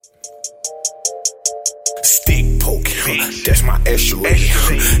Stick poke, that's my extra leg.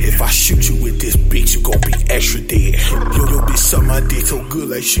 If I shoot you with this bitch, you gon' be extra dead. Yo, bitch suck my dick so good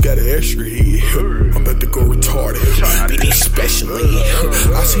like she got an extra head. I'm about to go retarded, baby, especially.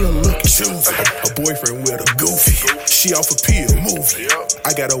 I see her looking choosy, a boyfriend with a goofy. She off a pill, movie.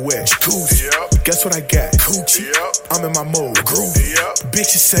 I got a wet jacuzzi. Guess what I got? Coochie. I'm in my mode, groovy.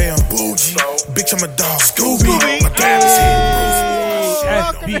 Bitches say I'm bougie. Bitch, I'm a dog, Scooby. My diamonds hit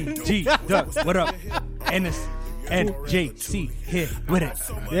FBG, Duck, what up? NJC here with it.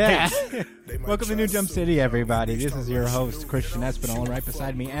 Yeah. Welcome to New Jump City, everybody. This is your host, Christian Espinal, and right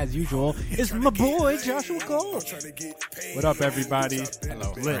beside me, as usual, is my boy, Joshua Cole. What up, everybody?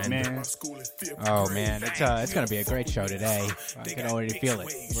 Hello, Lit, man. Oh, man. It's going to be a great show today. I can already feel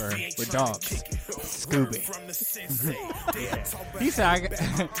it. We're dogs. Scooby. He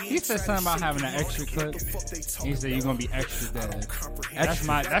said something about having an extra clip. He said you're going to be extra dead.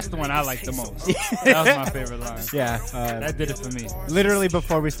 That's the one I like the most. That was my favorite line. Yeah. That did it for me. Literally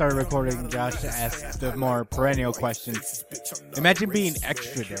before we started recording, Josh asked the more perennial questions. Imagine being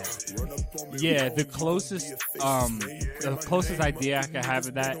extra dead. Yeah, the closest idea I could have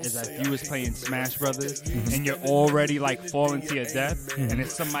of that is if you was playing Smash Brothers and you're already like falling to your death, and then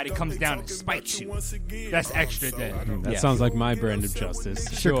somebody comes down and spikes you. That's extra dead. That sounds like my brand of justice.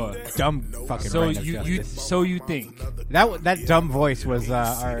 Sure. Dumb fucking So brand of you justice. so you think That dumb voice was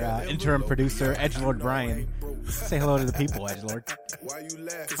our interim producer, Edgelord Brian. Say hello to the people, Edgelord.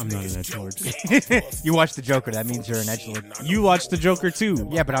 I'm not an edgelord. You watched the Joker. That means you're an Edgelord. You watched the Joker too.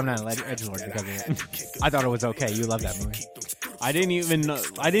 Yeah, but I'm not an Edgelord because of it. I thought it was okay. You love that movie. I didn't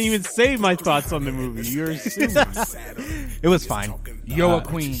even say my thoughts on the movie. You're assuming. It was fine. you're a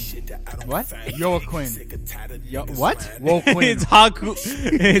queen? What? You're a queen. What? Whoa, queen. It's Haku.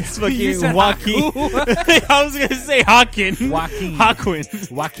 It's You fucking said Joaquin. I was gonna say Hawkin. Joaquin.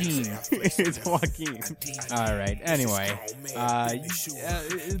 Hawkin. Joaquin. It's Joaquin. All right. Anyway,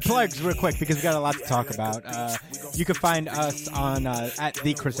 plugs real quick because we got a lot to talk about. You can find us on at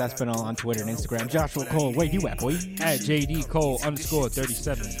the Chris Espinal on Twitter and Instagram. Joshua Cole, where you at, boy? At JD Cole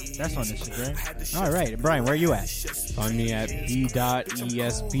 _37. That's on Instagram. All right, Brian, where you at? Find me at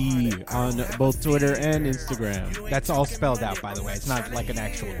b.esp on both Twitter and Instagram. That's all spelled out, by the way. It's not like an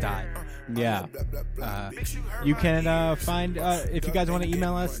actual dot. Yeah. You can find, if you guys want to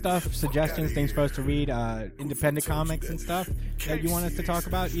email us stuff, suggestions, things for us to read, independent comics and stuff that you want us to talk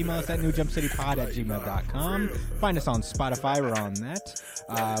about, email us at newjumpcitypod@gmail.com. Find us on Spotify. We're on that.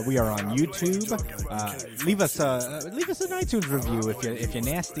 We are on YouTube. Leave us an iTunes review if you're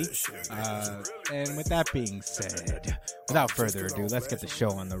nasty. And with that being said, without further ado, let's get the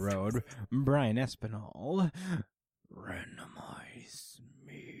show on the road. Brian Espinal, randomize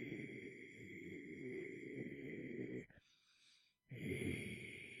me.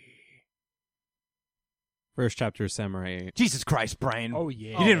 First chapter of Samurai 8. Jesus Christ, Brian! Oh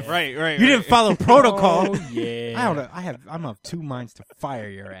yeah. You didn't. Right. You didn't follow protocol. Oh yeah. I'm of two minds to fire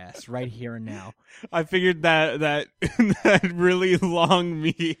your ass right here and now. I figured that really long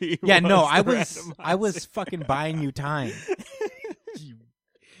me. Yeah, no, I was fucking buying you time.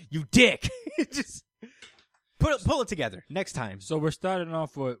 you dick. Just pull it together next time. So we're starting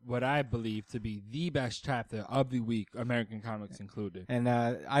off with what I believe to be the best chapter of the week, American Comics included. And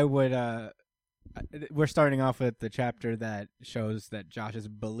we're starting off with the chapter that shows that Josh's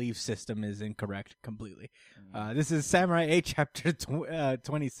belief system is incorrect completely. This is Samurai 8, chapter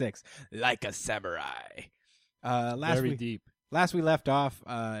 26, Like a Samurai. Very deep. Last we left off,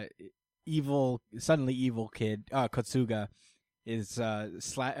 suddenly evil kid, Kotsuga, is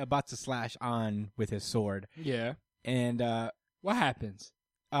about to slash on with his sword. Yeah. And What happens?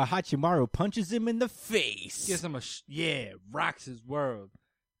 Hachimaru punches him in the face. Gives him rocks his world.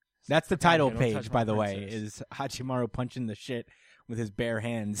 That's the title Don't page, touch by my the way, princess. is Hachimaru punching the shit with his bare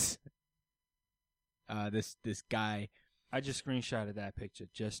hands. This guy. I just screenshotted that picture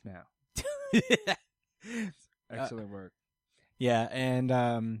just now. Excellent work. Yeah, and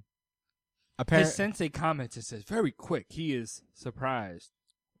His apparently, sensei comments and says, very quick. He is surprised.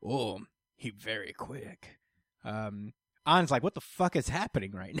 he very quick. An's like, what the fuck is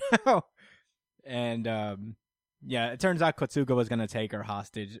happening right now? And yeah, it turns out Kotsuga was gonna take her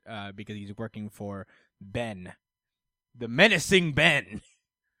hostage because he's working for Ben, the menacing Ben.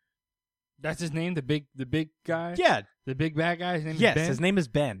 That's his name, the big guy? Yeah, The big bad guy? His name yes, is Ben? his name is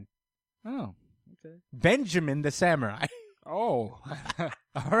Ben. Oh, okay. Benjamin the Samurai. Oh,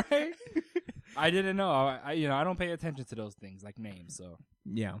 all right. I didn't know. I don't pay attention to those things like names. So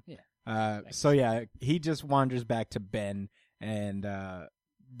Yeah. Yeah. So yeah, he just wanders back to Ben, and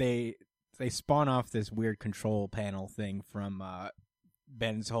they spawn off this weird control panel thing from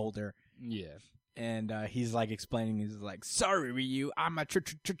Ben's holder. Yeah. And he's like explaining, he's like, "Sorry, Ryu, I'm a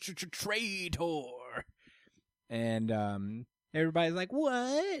traitor." And everybody's like,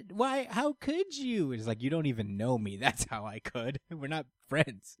 "What? Why? How could you?" It's like, "You don't even know me. That's how I could. We're not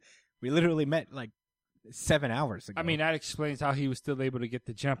friends. We literally met like 7 hours ago." I mean, that explains how he was still able to get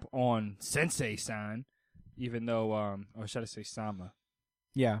the jump on Sensei-san, even though, or should I say Sama?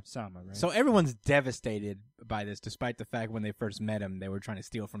 yeah. Sama, right? So everyone's devastated by this, despite the fact when they first met him, they were trying to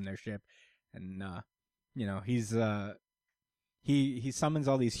steal from their ship. And, you know, he summons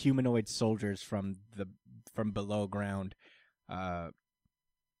all these humanoid soldiers from below ground.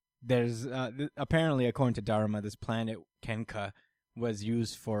 There's, apparently, according to Dharma, this planet, Kenka, was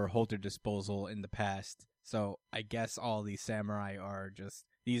used for holder disposal in the past. So I guess all these samurai are just,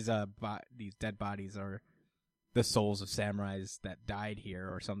 these dead bodies are the souls of samurais that died here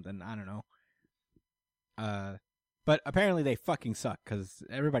or something. I don't know. But apparently they fucking suck because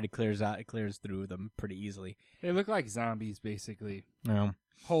everybody clears through them pretty easily. They look like zombies, basically.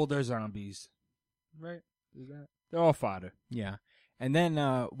 Holder zombies. Right? Is that? They're all fodder. Yeah. And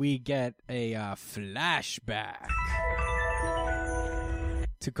then we get a flashback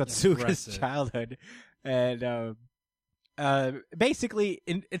to Kotsuga's Impressive. childhood. And basically,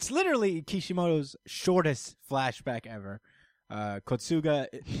 it's literally Kishimoto's shortest flashback ever. Kotsuga...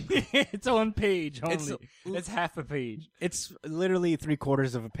 It's on page only. It's- It's half a page. It's literally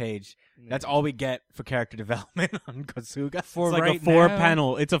 3/4 of a page. That's all we get for character development on Kotsuga. For It's like right a 4 now-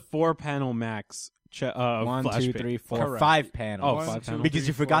 panel. It's a 4 panel max. 1, flash 2, page. 3, 4, Correct. 5 panels. Oh, 1, 5 2, panels. Because 3,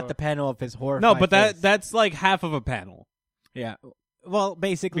 you forgot 4. the panel of his horror. No, but that's like half of a panel. yeah. Well,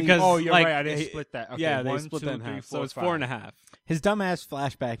 basically, Because Oh, you're like, right. I didn't he- split that. Okay, yeah, they 1, split 2, that in 3, half. 4, So it's 5. 4.5. his dumbass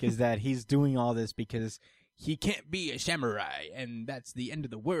flashback is that he's doing all this because he can't be a samurai, and that's the end of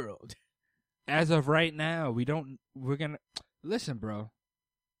the world. As of right now, we're gonna listen, bro.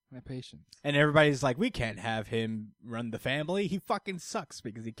 My patience. And everybody's like, we can't have him run the family. He fucking sucks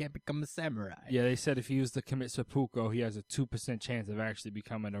because he can't become a samurai. Yeah, they said if he was to commit seppuku, he has a 2% chance of actually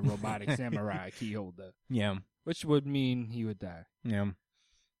becoming a robotic samurai key holder, Yeah. which would mean he would die. Yeah.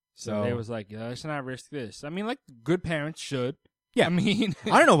 So they was like, yeah, let's not risk this. I mean, like good parents should. Yeah. I mean,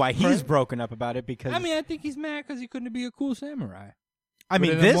 I don't know why he's Right? broken up about it because I think he's mad because he couldn't be a cool samurai. I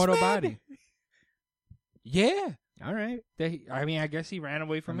mean with an this immortal man? body. Yeah. All right. I guess he ran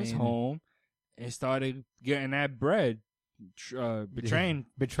away from his mean- home and started getting that bread, betraying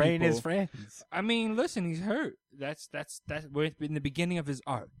Betraying his people. friends. I mean, listen, he's hurt. That's in the beginning of his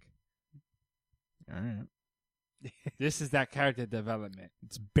arc. All right. This is that character development.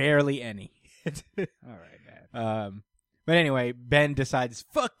 It's barely any. All right, man. But anyway, Ben decides,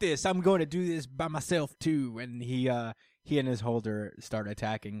 fuck this, I'm going to do this by myself too, and he and his holder start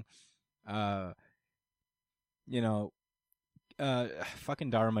attacking. Fucking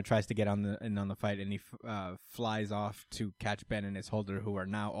Dharma tries to get on the fight, and he flies off to catch Ben and his holder, who are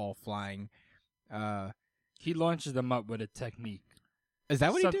now all flying. He launches them up with a technique. Is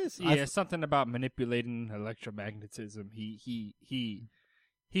that what he does? Yeah, something about manipulating electromagnetism. He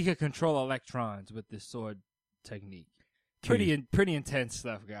could control electrons with this sword technique. Pretty intense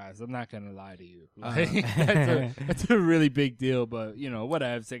stuff, guys. I'm not gonna lie to you. Like, that's a really big deal, but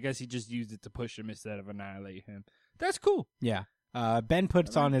whatever. I guess he just used it to push him instead of annihilate him. That's cool. Yeah. Ben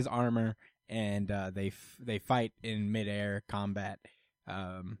puts on his armor, and they fight in midair combat.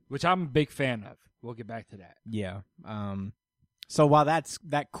 Which I'm a big fan of. We'll get back to that. Yeah. So while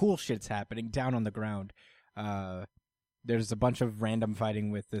that cool shit's happening down on the ground, there's a bunch of random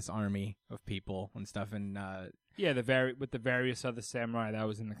fighting with this army of people and stuff, and Yeah, with the various other samurai that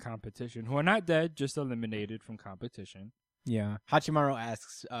was in the competition, who are not dead, just eliminated from competition. yeah, Hachimaru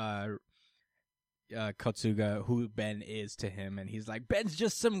asks Kotsuga who Ben is to him, and he's like, Ben's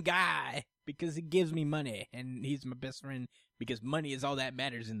just some guy because he gives me money, and he's my best friend because money is all that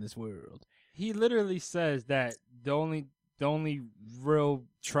matters in this world. He literally says that the only real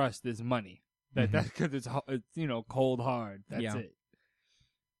trust is money. That's because it's cold hard. That's Yeah. it.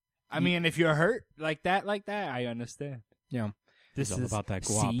 I mean, if you're hurt like that, I understand. Yeah, This It's all is about that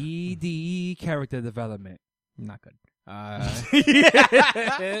guap. CD character development. not good.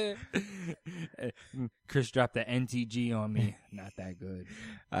 Chris dropped the NTG on me. Not that good.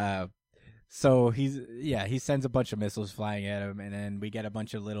 So he sends a bunch of missiles flying at him, and then we get a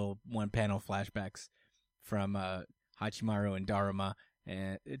bunch of little one-panel flashbacks from Hachimaru and Dharma,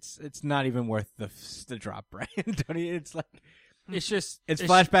 and it's not even worth the drop, right? It's like It's just it's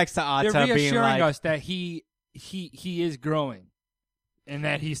flashbacks to Ata They're being reassuring like, us that he is growing, and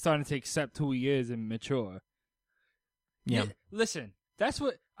that he's starting to accept who he is and mature. yeah, Listen, That's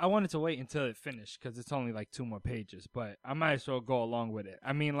what I wanted to wait until it finished because it's only like 2 more pages, but I might as well go along with it.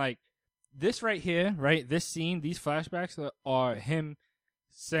 I mean, like this right here, right? This scene, these flashbacks are him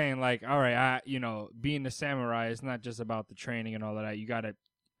saying like, all right, being a samurai is not just about the training and all of that. You got to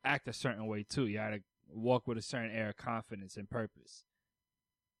act a certain way too. You got to walk with a certain air of confidence and purpose.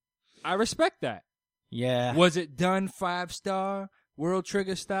 I respect that. Yeah. Was it done 5-star World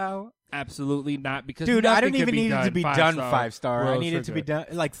Trigger style? Absolutely not. Because Dude, I don't nothing even could be need it to be done 5-star. I World need it to be Trigger.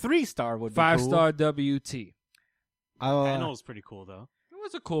 done like 3-star would be 5-star WT. cool. Panel's pretty cool though. It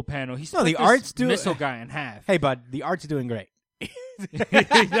was a cool panel. He No, split the this art's doing- missile guy in half. Hey, bud, the art's doing great.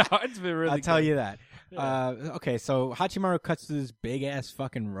 The art's been really I'll tell good. you that. Okay, so Hachimaru cuts to this big ass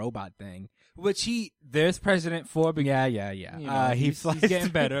fucking robot thing. Which there's President 4. But Yeah. you know, He he's flies getting through-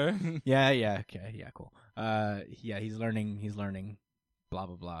 better. Yeah. Okay. Yeah. Cool. He's learning. Blah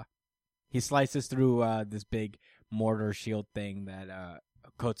blah blah. He slices through this big mortar shield thing that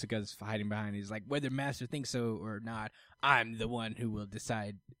Kotsuga's hiding behind. He's like, whether Master thinks so or not, I'm the one who will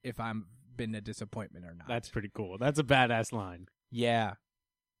decide if I'm been a disappointment or not. That's pretty cool. That's a badass line. Yeah.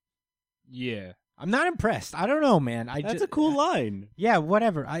 Yeah. I'm not impressed. I don't know, man. That's a cool line. Yeah,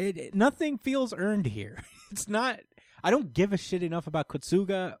 whatever. Nothing feels earned here. It's not. I don't give a shit enough about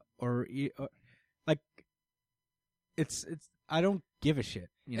Kotsuga or like. It's. I don't give a shit.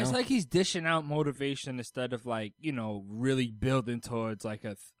 You know, It's like he's dishing out motivation instead of like, really building towards like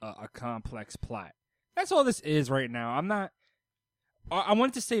a complex plot. That's all this is right now. I'm not. I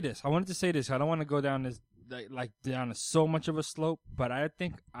wanted to say this. I don't want to go down this down so much of a slope, but I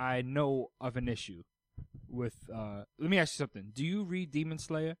think I know of an issue with. Let me ask you something. Do you read Demon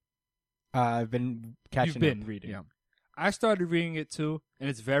Slayer? I've been catching. You've been up. reading. Yeah. I started reading it too, and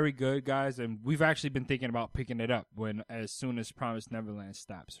it's very good, guys. And we've actually been thinking about picking it up as soon as Promised Neverland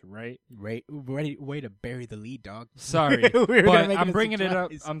stops. Right? Way to bury the lead, dog. Sorry, We were gonna but make I'm a bringing it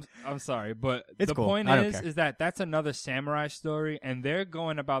up. surprise. I'm sorry, but It's the cool. point I don't is care. that that's another samurai story, and they're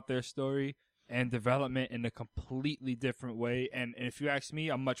going about their story and development in a completely different way. And if you ask me,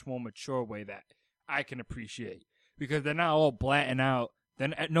 a much more mature way that I can appreciate, because they're not all blatting out.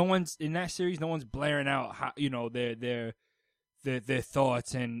 Then no one's in that series. No one's blaring out how their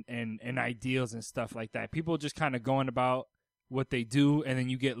thoughts and ideals and stuff like that. People just kind of going about what they do, and then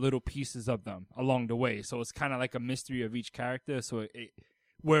you get little pieces of them along the way. So it's kind of like a mystery of each character. So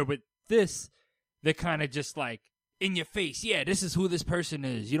where with this, they're kind of just like in your face. Yeah, this is who this person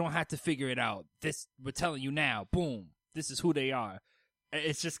is. You don't have to figure it out. This we're telling you now. Boom. This is who they are.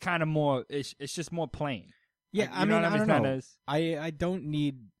 It's just kind of more. It's just more plain. Yeah, Like, I you know mean, what I don't It's not know. as- I don't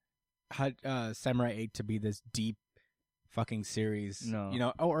need Samurai 8 to be this deep fucking series.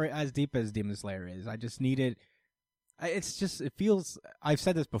 No. Or as deep as Demon Slayer is. I just need it. It's just, it feels, I've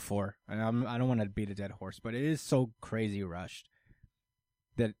said this before, and I don't want to beat a dead horse, but it is so crazy rushed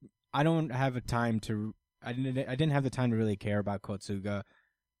that I don't have a time to, I didn't have the time to really care about Kotsuga.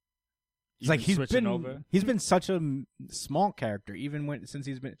 It's like Even switching over? he's been such a small character, even since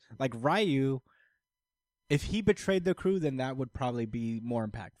he's been, like Ryu, if he betrayed the crew, then that would probably be more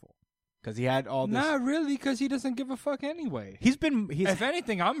impactful. Because he had all this. Not really, because he doesn't give a fuck anyway. He's If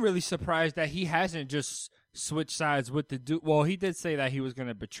anything, I'm really surprised that he hasn't just switched sides with the dude. Well, he did say that he was going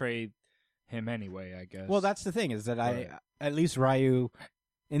to betray him anyway, I guess. well, that's the thing, is that Right. at least Ryu,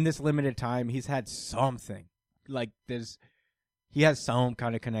 in this limited time, he's had something. Like, he has some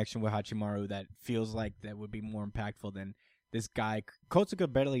kind of connection with Hachimaru that feels like that would be more impactful than this guy.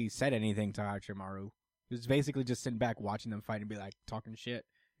 Kotsuga barely said anything to Hachimaru. He was basically just sitting back watching them fight and be like, talking shit.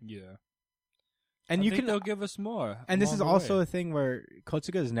 Yeah. And I you think can they'll give us more. And this along is the also way. a thing where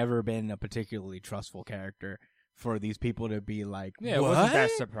Kotsuga has never been a particularly trustful character for these people to be like, Yeah, it what? wasn't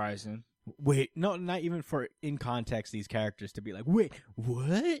that surprising. Wait, no, not even for in context, these characters to be like, wait,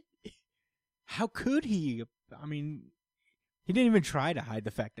 what? How could he? I mean, he didn't even try to hide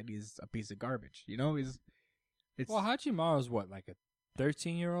the fact that he's a piece of garbage. You know, it's Well, Hachimaru's what, like a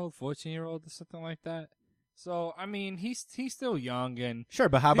 13-year-old, 14-year-old, or something like that? So, I mean, he's still young, and sure,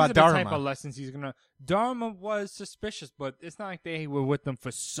 but how these about are the Dharma? type of lessons he's gonna. Dharma was suspicious, but it's not like they were with them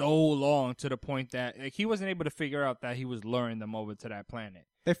for so long to the point that like he wasn't able to figure out that he was luring them over to that planet.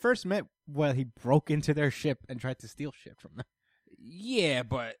 They first met while he broke into their ship and tried to steal shit from them. Yeah,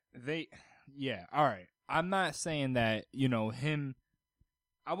 but yeah, all right. I'm not saying that him.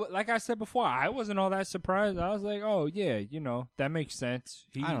 Like I said before, I wasn't all that surprised. I was like, oh yeah, that makes sense.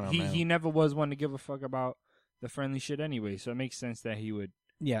 I don't know, man. He never was one to give a fuck about the friendly shit anyway, so it makes sense that he would.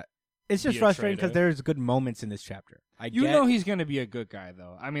 Yeah, it's just Be a frustrating because traitor. there's good moments in this chapter. He's gonna be a good guy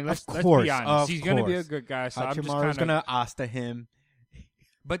though. I mean, let's course, be honest. of He's gonna be a course. good guy. So I'm just Hachimaru's kind of. gonna Asta him.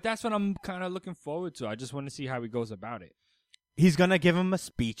 But that's what I'm kind of looking forward to. I just want to see how he goes about it. He's gonna give him a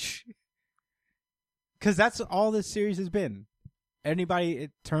speech. Because that's all this series has been. Anybody,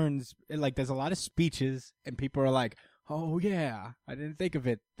 it turns, like, there's a lot of speeches, and people are like, oh, yeah, I didn't think of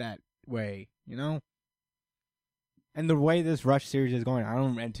it that way, you know? And the way this Rush series is going, I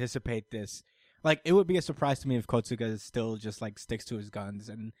don't anticipate this. Like, it would be a surprise to me if Kotsuga still just, like, sticks to his guns,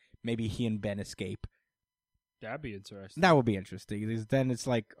 and maybe he and Ben escape. That'd be interesting. That would be interesting, because then it's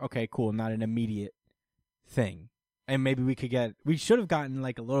like, okay, cool, not an immediate thing. And maybe we should have gotten,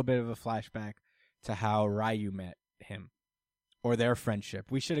 like, a little bit of a flashback to how Ryu met him or their friendship.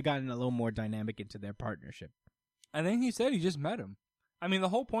 We should have gotten a little more dynamic into their partnership. I think he said he just met him. I mean, the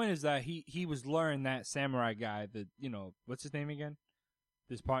whole point is that he was luring that samurai guy, what's his name again?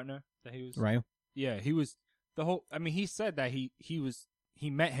 This partner that he was... Ryu? Yeah, he was... he said that he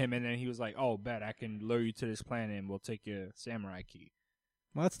met him and then he was like, oh, bet I can lure you to this planet and we'll take your samurai key.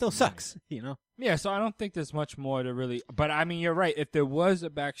 Well, it still sucks, you know? Yeah, so I don't think there's much more to really... But, I mean, you're right. If there was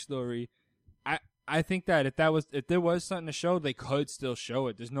a backstory... I think that if there was something to show, they could still show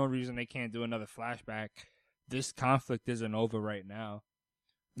it. There's no reason they can't do another flashback. This conflict isn't over right now.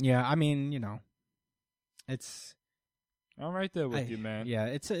 Yeah, I mean, you know, it's... I'm right there with you, man. Yeah,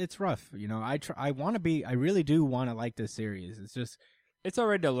 it's rough. You know, I really do want to like this series. It's just... It's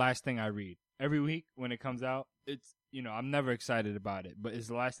already the last thing I read. Every week when it comes out, it's, you know, I'm never excited about it, but it's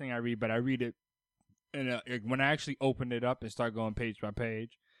the last thing I read, but I read it, and when I actually open it up and start going page by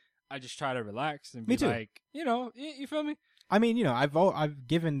page, I just try to relax and be like, you know, you feel me? I mean, you know, I've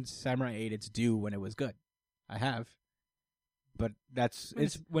given Samurai 8 its due when it was good. I have. But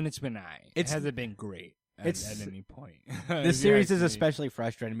when it's been it hasn't been great at any point. This series is especially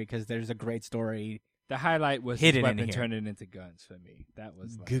frustrating because there's a great story. The highlight was his weapon turning into guns for me. That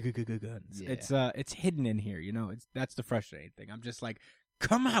was like guns. Yeah. It's hidden in here, you know. That's the frustrating thing. I'm just like,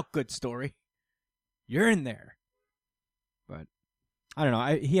 come out, good story. You're in there. But I don't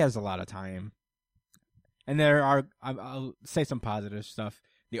know. He has a lot of time. And there are, I'll say some positive stuff.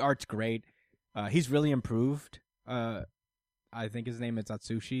 The art's great. He's really improved. I think his name is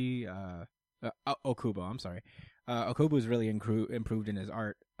Atsushi Okubo. I'm sorry. Okubo's really improved in his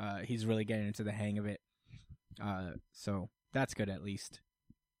art. He's really getting into the hang of it. So that's good at least.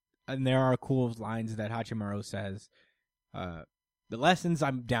 And there are cool lines that Hachimaru says. The lessons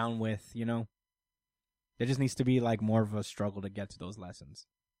I'm down with, you know. There just needs to be like more of a struggle to get to those lessons,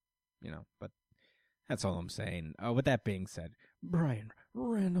 you know. But that's all I'm saying. With that being said, Brian,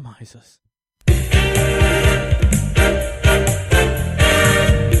 randomize us.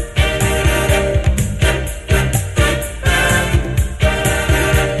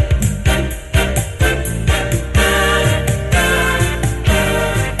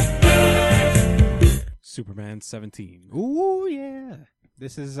 Superman 17. Ooh, yeah.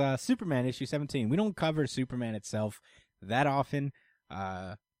 This is Superman issue 17. We don't cover Superman itself that often,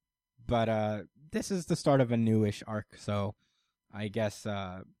 but this is the start of a newish arc, so I guess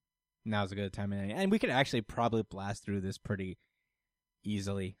now's a good time. And we could actually probably blast through this pretty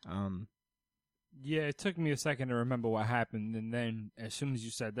easily. Yeah, it took me a second to remember what happened, and then as soon as you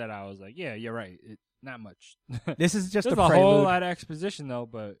said that, I was like, yeah, you're right. Not much. This is just There's a a prelude. whole lot of exposition, though,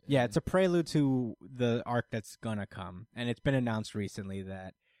 but... Yeah, it's a prelude to the arc that's gonna come. And it's been announced recently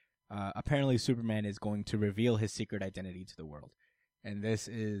that apparently Superman is going to reveal his secret identity to the world. And this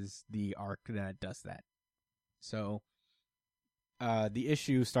is the arc that does that. So, the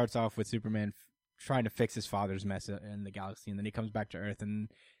issue starts off with Superman trying to fix his father's mess in the galaxy, and then he comes back to Earth,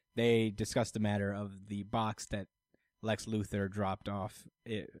 and they discuss the matter of the box that Lex Luthor dropped off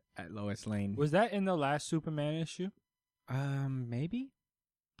at Lois Lane. Was that in the last Superman issue? Maybe.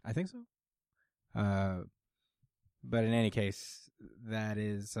 I think so. But in any case,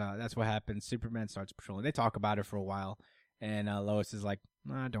 that's what happens. Superman starts patrolling. They talk about it for a while, and Lois is like,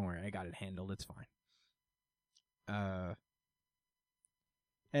 "Nah, don't worry, I got it handled. It's fine."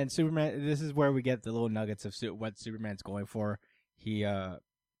 And Superman. This is where we get the little nuggets of what Superman's going for. He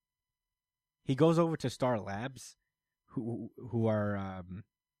goes over to Star Labs, who are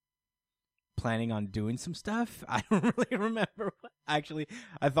planning on doing some stuff. I don't really remember. Actually,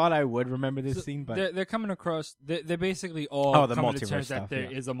 I thought I would remember this scene, but they're coming across. They're basically all the coming to multiverse terms stuff, that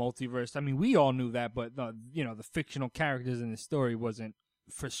there yeah. is a multiverse. I mean, we all knew that, but the fictional characters in the story wasn't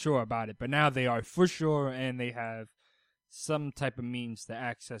for sure about it. But now they are for sure, and they have some type of means to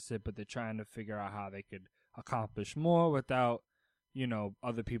access it. But they're trying to figure out how they could accomplish more without,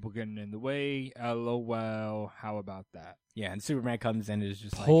 other people getting in the way. LOL. How about that? Yeah, and Superman comes in and is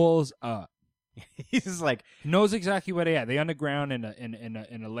just pulls up. He's just like, he knows exactly where they are. They underground in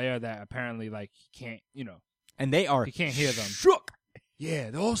a layer that apparently he can't, and they are he can't hear them. Shook.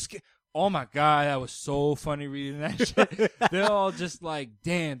 Yeah, they're all scared. Oh my god, that was so funny reading that shit. They're all just like,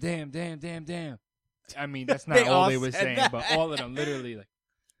 damn. I mean, that's not all they were saying, but all of them literally like,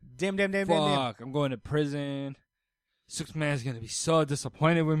 damn. fuck, I'm going to prison. Superman's gonna be so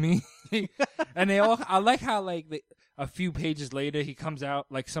disappointed with me. And they all, I like how like a few pages later he comes out,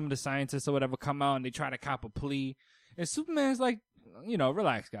 like some of the scientists or whatever come out and they try to cop a plea, and Superman's like,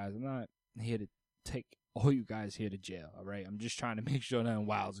 relax guys, I'm not here to take all you guys here to jail, all right? I'm just trying to make sure nothing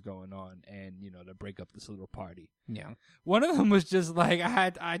wild's going on and to break up this little party. Yeah. One of them was just like,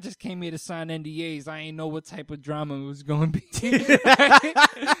 I just came here to sign NDAs. I ain't know what type of drama it was going to be.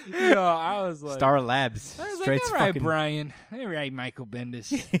 I was like, Star Labs. I was Straight like, all right, fucking... Brian. All right, Michael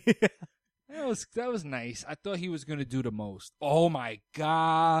Bendis. That was nice. I thought he was going to do the most. Oh, my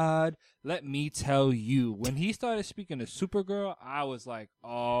God. Let me tell you. When he started speaking to Supergirl, I was like,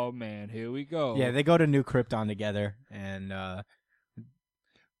 oh, man, here we go. Yeah, they go to New Krypton together, and...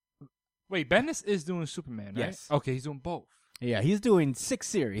 Wait, Bendis is doing Superman, right? Yes. Okay, he's doing both. Yeah, he's doing 6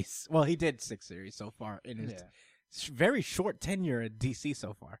 series. Well, he did 6 series so far in his very short tenure at DC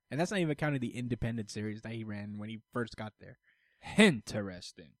so far. And that's not even counting the independent series that he ran when he first got there.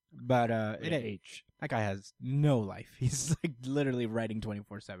 Interesting. But With an H. that guy has no life. He's like literally writing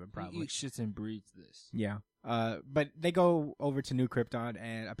 24/7 probably. He eats shits and breeds this. Yeah. But they go over to New Krypton,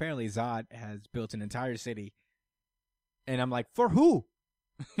 and apparently Zod has built an entire city. And I'm like, for who?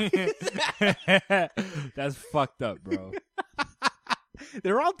 That's fucked up, bro.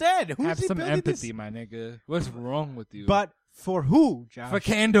 They're all dead. Who's Have he some building empathy, this? my nigga. What's wrong with you? But for who, Josh? for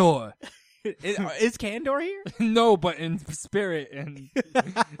Kandor. Is Kandor here? No, but in spirit and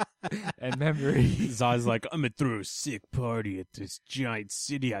memory. Zod's like, I'm gonna throw a sick party at this giant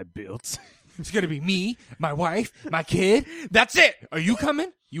city I built. It's gonna be me, my wife, my kid. That's it. Are you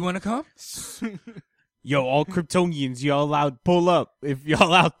coming? You wanna come? Yo, all Kryptonians, y'all allowed pull up if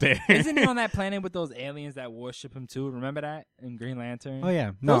y'all out there. Isn't he on that planet with those aliens that worship him too? Remember that in Green Lantern? Oh,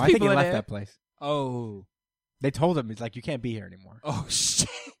 yeah. No, Those I think he people are left there. that place. Oh. They told him, it's like, you can't be here anymore. Oh, shit.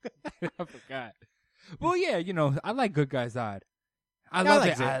 I forgot. Well, yeah, I like Good Guy Zod. I love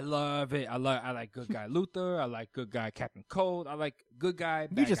it. I love it. I like Good Guy Luthor. I like Good Guy Captain Cold. I like Good Guy.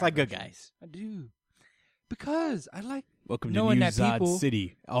 You Bad just guy like good version. guys. I do. Because I like Welcome to knowing New that Zod people-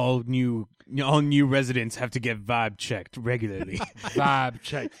 City. All new residents have to get vibe checked regularly. vibe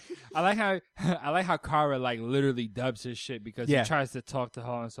check. I like how Kara like literally dubs his shit because he tries to talk to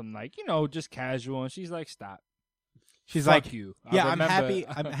her on some like just casual, and she's like, "Stop." She's Fuck like, you. yeah, I I'm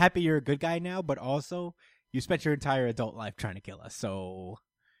remember- happy you're a good guy now, but also you spent your entire adult life trying to kill us, so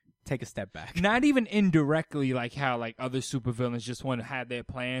take a step back. Not even indirectly, like how like other supervillains just want to have their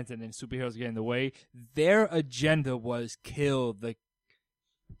plans and then superheroes get in the way. Their agenda was kill the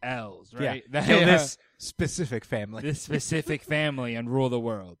L's, right? Yeah. Kill this specific family. this specific family and rule the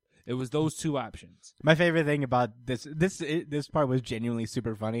world. It was those two options. My favorite thing about this part was genuinely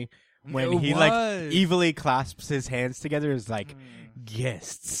super funny. When It he was. like evilly clasps his hands together, is like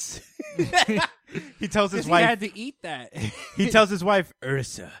guests. He tells his Because he wife. had to eat that. He tells his wife,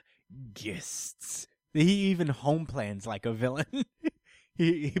 Ursa, guests. He even home plans like a villain.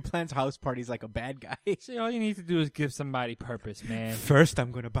 He plans house parties like a bad guy. See, all you need to do is give somebody purpose, man. First,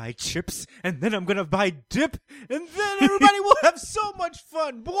 I'm going to buy chips, and then I'm going to buy dip, and then everybody will have so much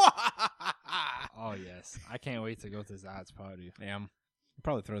fun. Oh, yes. I can't wait to go to Zod's party. Damn. He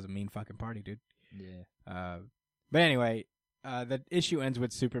probably throws a mean fucking party, dude. Yeah. But anyway, the issue ends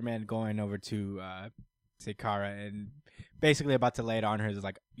with Superman going over to Kara and basically about to lay it on her. Is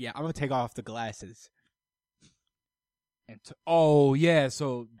like, yeah, I'm going to take off the glasses. And oh, yeah.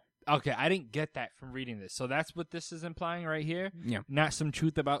 So, okay, I didn't get that from reading this. So that's what this is implying right here? Yeah. Not some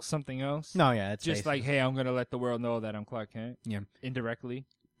truth about something else? No, yeah, it's Just like, hey, I'm going to let the world know that I'm Clark Kent. Yeah. Indirectly.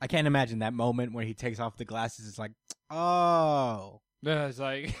 I can't imagine that moment where he takes off the glasses. It's like, oh. Yeah, it's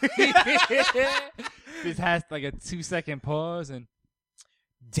like, this has like a 2-second pause and.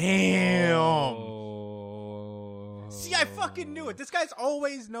 Damn. Oh. See, I fucking knew it. This guy's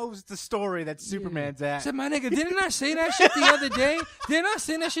always knows the story that Superman's at. Said, my nigga, didn't I say that shit the other day? Didn't I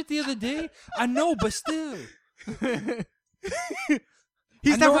say that shit the other day? I know, but still.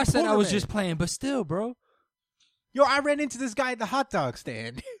 He's I know that I said I was reporter. just playing, but still, bro. Yo, I ran into this guy at the hot dog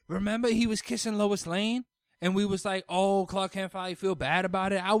stand. Remember he was kissing Lois Lane? And we was like, oh, Clark Kent finally feel bad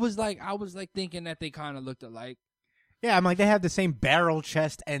about it. I was like thinking that they kind of looked alike. Yeah, I'm like, they have the same barrel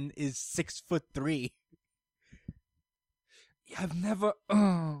chest and is 6'3". I've never.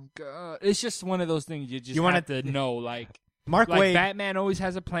 Oh God, it's just one of those things you just You wanna- have to know. Like Mark like Waid. Batman always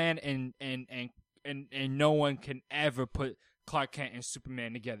has a plan, and no one can ever put Clark Kent and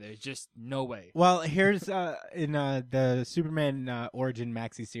Superman together. It's just no way. Well, here's in the Superman Origin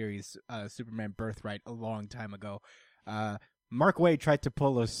Maxi series, Superman Birthright, a long time ago. Mark Waid tried to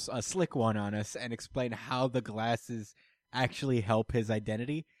pull a slick one on us and explain how the glasses actually help his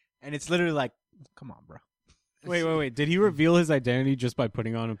identity, and it's literally like, come on, bro. Wait. Did he reveal his identity just by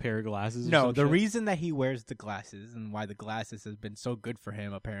putting on a pair of glasses? No, the reason that he wears the glasses and why the glasses has been so good for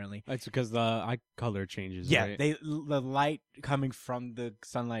him, apparently. It's because the eye color changes. Yeah, right? the light coming from the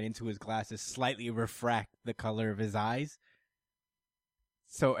sunlight into his glasses slightly refract the color of his eyes.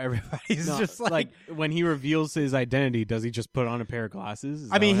 So everybody's No, just like when he reveals his identity, does he just put on a pair of glasses?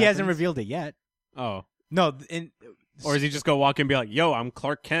 Is I that mean, what he hasn't happens? revealed it yet. Oh, No, or does he just go walk in and be like, "Yo, I'm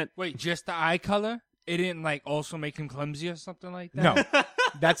Clark Kent"? Wait, just the eye color? It didn't like also make him clumsy or something like that?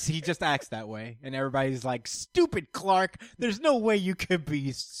 No, he just acts that way, and everybody's like, "Stupid Clark! There's no way you could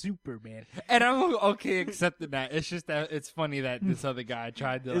be Superman." And I'm okay accepting that. It's just that it's funny that this other guy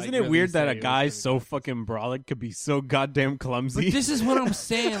tried to. Isn't like, it really weird that say a it was guy really so fucking brolic could be so goddamn clumsy? But this is what I'm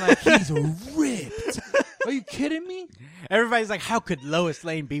saying. Like, he's ripped. Are you kidding me? Everybody's like, "How could Lois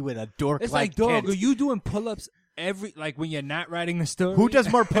Lane be with a dork It's like, Kent?" dog, are you doing pull-ups like when you're not writing the story? Who does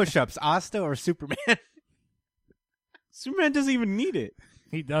more push-ups, Asta or Superman? Superman doesn't even need it.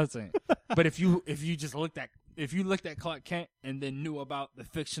 He doesn't. But if you looked at Clark Kent and then knew about the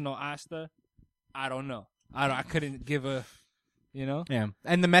fictional Asta, I don't know. I couldn't give a, you know. Yeah,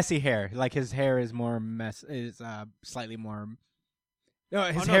 and the messy hair, like his hair is slightly more. No,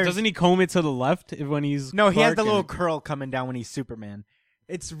 his hair doesn't he comb it to the left when he's No, he has Clark the little and- curl coming down when he's Superman.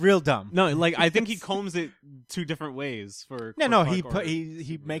 It's real dumb. No, like I think he combs it two different ways for. No, for he Clark or he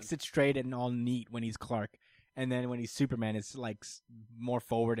Superman. makes it straight and all neat when he's Clark, and then when he's Superman, it's like more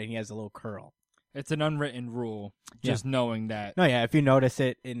forward and he has a little curl. It's an unwritten rule. Just knowing that. No, yeah, if you notice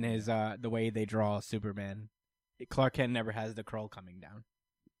it in his the way they draw Superman, Clark Kent never has the curl coming down.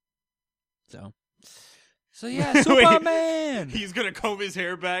 So yeah, Superman. He's gonna comb his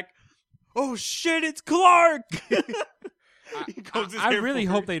hair back. Oh shit! It's Clark. He combs his I hair really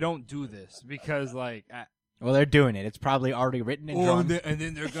forward. hope they don't do this because, like, Well, they're doing it. It's probably already written and drawn. and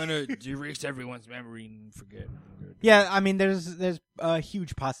then they're gonna erase everyone's memory and forget. Yeah, I mean, there's a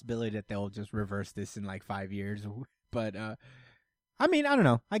huge possibility that they'll just reverse this in like 5 years. But I mean, I don't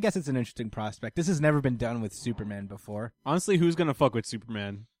know. I guess it's an interesting prospect. This has never been done with Superman before. Honestly, who's gonna fuck with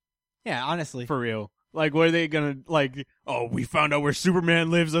Superman Yeah, honestly. for real? Like, what are they gonna like? Oh, we found out where Superman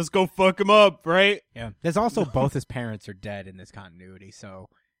lives. Let's go fuck him up, right? Yeah. There's also both his parents are dead in this continuity, so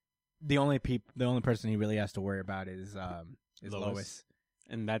the only person he really has to worry about is Lois.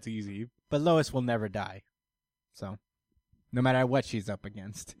 And that's easy. But Lois will never die. So no matter what she's up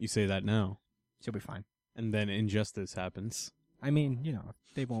against, You say that now, she'll be fine. and then injustice happens. I mean, you know,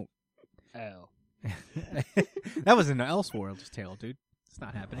 they won't. L. That was an Elseworlds tale, dude. It's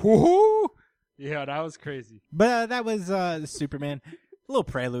not happening. Woohoo! Yeah, that was crazy. But that was Superman. A little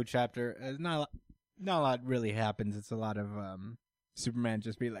prelude chapter. Not a lot really happens. It's a lot of Superman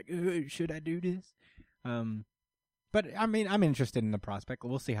just be like, should I do this? But I mean, I'm interested in the prospect.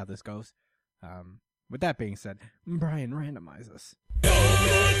 We'll see how this goes. With that being said, Brian, randomize us.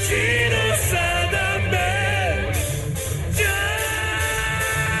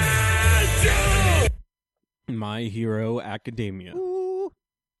 My Hero Academia. Ooh.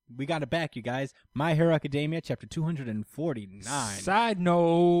 We got it back, you guys. My Hero Academia, chapter 249. Side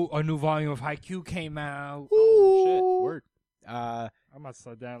note: a new volume of Haikyuu came out. Ooh. Shit, word. I'm about to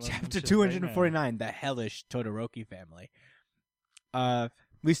slow down. Chapter 249, The Hellish Todoroki Family.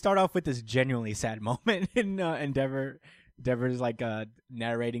 We start off with this genuinely sad moment in Endeavor's like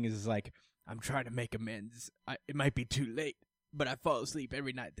narrating is like, I'm trying to make amends. It might be too late, but I fall asleep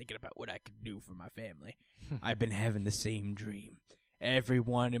every night thinking about what I could do for my family. I've been having the same dream.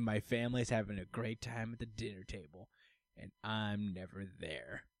 Everyone in my family is having a great time at the dinner table, and I'm never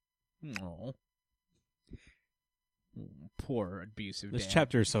there. Aww. Poor abusive This dad.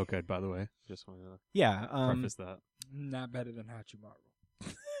 chapter is so good, by the way. Just want to Yeah, preface that. Not better than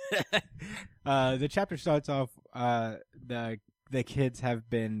Hachimaru. the chapter starts off. The kids have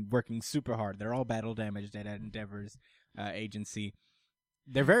been working super hard. They're all battle damaged at Endeavor's agency.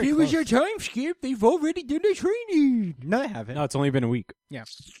 They're very. It was close. your time skip. They've already done the training. No, they haven't. No, it's only been a week.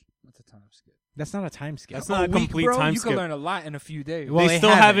 What's a time skip? That's not a time skip. That's not a complete bro. time You skip. can learn a lot in a few days. Well, they they still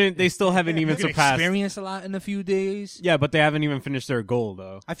haven't. They still haven't even you can surpassed. experience a lot in a few days. Yeah, but they haven't even finished their goal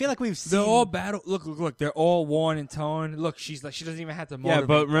though. I feel like we've seen. They're all battle. Look. They're all worn and torn. Look, she's like she doesn't even have to. Yeah, motivate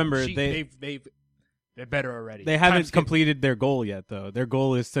but them. remember, they're better already. They Time haven't skip. completed their goal yet, though. Their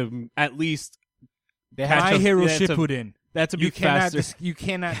goal is to at least They catch have. My up- Hero they have to- Shippuden. That's a You beat cannot. faster. You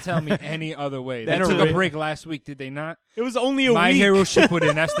cannot tell me any other way. They That's took a- a break last week, did they not? It was only a My week. Hero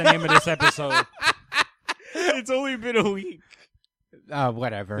Shippuden. That's the name of this episode. It's only been a week.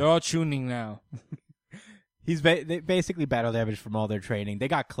 Whatever. They're all tuning now. They basically battle damage from all their training. They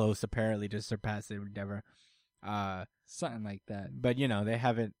got close apparently to surpass the Endeavor. Something like that. But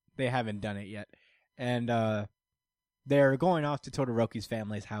they haven't done it yet. And they're going off to Todoroki's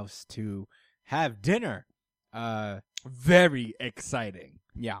family's house to have dinner. Very exciting.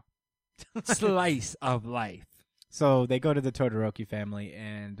 Yeah. Slice of life. So they go to the Todoroki family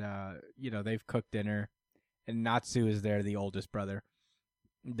and they've cooked dinner and Natsu is there, the oldest brother.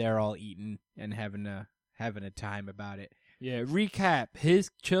 They're all eating and having a time about it. Yeah, recap. His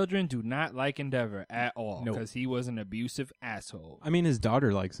children do not like Endeavor at all Nope. because he was an abusive asshole. I mean, his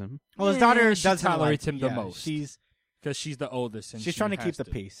daughter likes him. Well, his Yeah, daughter she doesn't tolerates like, him the most. She's Because she's the oldest. And she's she trying to keep has the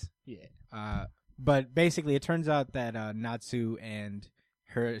peace. Yeah. But basically, it turns out that Natsu and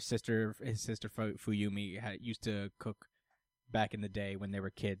his sister Fuyumi used to cook back in the day when they were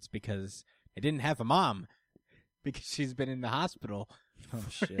kids because they didn't have a mom because she's been in the hospital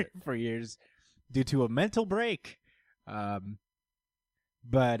for years due to a mental break. But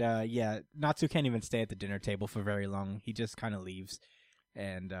Natsu can't even stay at the dinner table for very long. He just kind of leaves.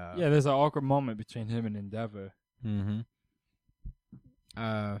 And Yeah, there's an awkward moment between him and Endeavor. Mm-hmm.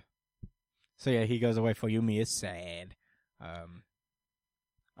 So yeah, he goes away. Fuyumi is sad.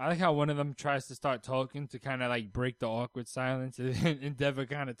 I like how one of them tries to start talking to kind of like break the awkward silence, and Endeavor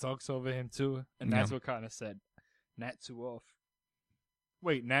kind of talks over him too, and that's Yeah. what kind of set Natsu off.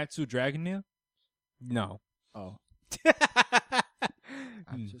 Wait, Natsu Dragoneer? No. Oh,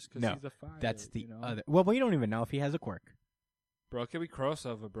 just because No, he's a fire. that's the you know? other. Well, we don't even know if he has a quirk. Bro, can we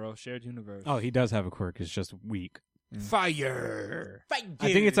crossover, bro? Shared universe. Oh, he does have a quirk. It's just weak. Fire! I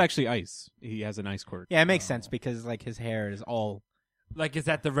think it's actually ice. He has an ice quirk. Yeah, it makes sense because like his hair is all. Like, is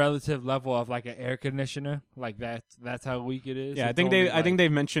that the relative level of like an air conditioner? Like that's how weak it is. Yeah, I It's think only, I think they've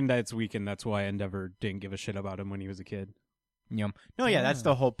mentioned that it's weak, and that's why Endeavor didn't give a shit about him when he was a kid. Yum. No, yeah, that's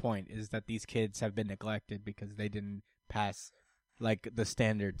the whole point. Is that these kids have been neglected because they didn't pass like the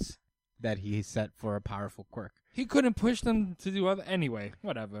standards that he set for a powerful quirk. He couldn't push them to do other. Anyway,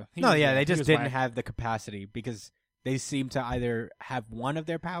 whatever. They He just was didn't whack. have the capacity because they seem to either have one of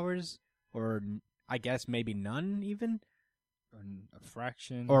their powers or I guess maybe none even. A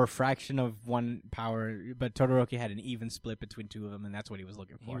fraction. Or a fraction of one power, but Todoroki had an even split between two of them, and that's what he was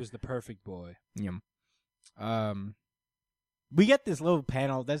looking for. he was the perfect boy. We get this little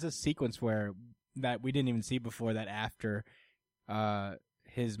panel. There's a sequence that we didn't even see before. That after,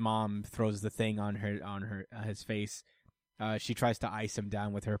 his mom throws the thing on his face, she tries to ice him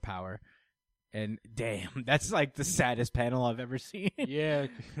down with her power, and damn, that's like the saddest panel I've ever seen. Yeah,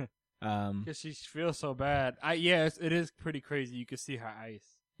 because she feels so bad. It is pretty crazy. You can see her ice.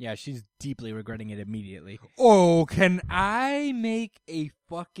 Yeah, she's deeply regretting it immediately. Oh, can I make a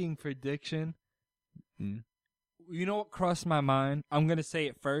fucking prediction? Mm. You know what crossed my mind? I'm gonna say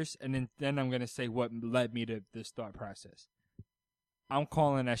it first, and then I'm gonna say what led me to this thought process. I'm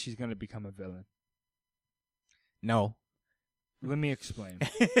calling that she's gonna become a villain. No. Let me explain.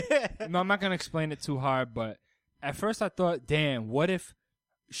 No, I'm not gonna explain it too hard, but at first I thought, damn, what if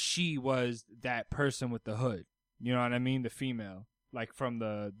she was that person with the hood? You know what I mean? The female. Like from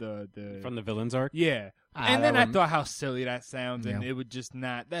the From the villain's arc? yeah. And then I thought how silly that sounds, and it would just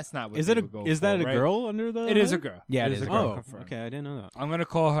not. That's not what Is they it would go is for, that a right? girl under the It is a hood? girl. Yeah, it it is is a a girl. Oh, confirmed. okay, I didn't know that. I'm gonna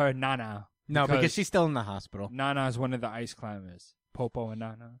call her Nana. No, because she's still in the hospital. Nana is one of the ice climbers. Popo and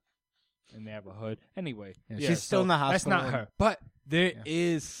Nana, and they have a hood. Anyway, Yeah, she's still in the That's hospital. not her, but there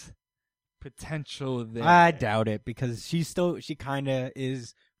is potential there. I doubt it because she kind of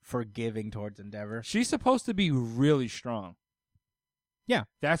is forgiving towards Endeavor. She's supposed to be really strong. Yeah.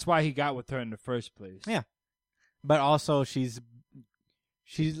 That's why he got with her in the first place. Yeah. But also she's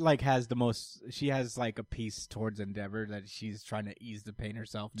like has like a piece towards Endeavor that she's trying to ease the pain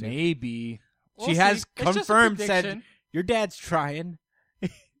herself too. Maybe. She has confirmed said your dad's trying.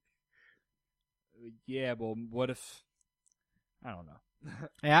 Yeah, but what if? I don't know.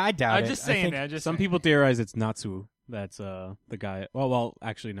 Yeah, I doubt I'm it. just I saying think- that. Just Some saying. people theorize it's Natsu. That's the guy. Well,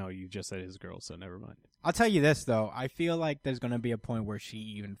 actually, no. You just said his girl, so never mind. I'll tell you this though. I feel like there's going to be a point where she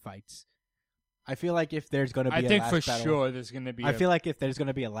even fights. I feel like if there's going to be I think a for last battle, sure there's gonna be. I feel like if there's going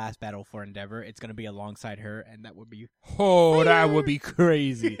to be a last battle for Endeavor, it's going to be alongside her, and that would be. Oh, that would be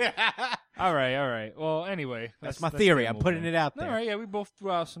crazy. All right. Well, anyway, That's my theory. I'm putting it out there. All right, yeah, we both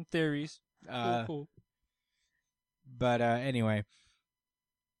threw out some theories. Cool. But anyway,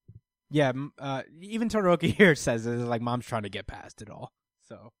 yeah. Even Todoroki here says it, like mom's trying to get past it all.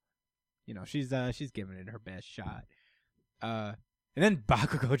 So, she's giving it her best shot. And then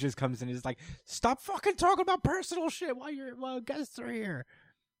Bakugo just comes in and is like, "Stop fucking talking about personal shit while guests are here."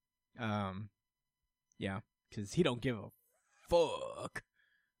 Yeah, because he don't give a fuck.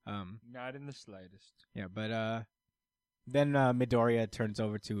 Not in the slightest. Yeah, but then Midoriya turns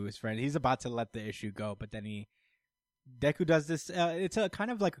over to his friend. He's about to let the issue go, but then Deku does this. It's a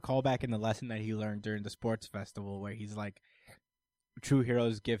kind of like a callback in the lesson that he learned during the sports festival, where he's like, true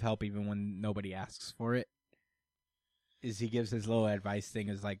heroes give help even when nobody asks for it. He gives his little advice thing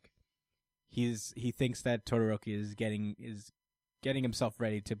is like, he thinks that Todoroki is getting himself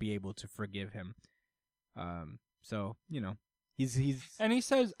ready to be able to forgive him. So he's and he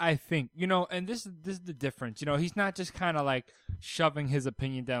says, I think, and this is the difference. He's not just kind of like shoving his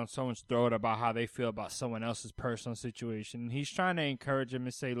opinion down someone's throat about how they feel about someone else's personal situation. He's trying to encourage him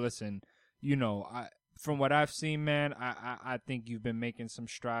and say, listen, from what I've seen, man, I think you've been making some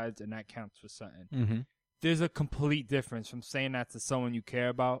strides, and that counts for something. Mm-hmm. There's a complete difference from saying that to someone you care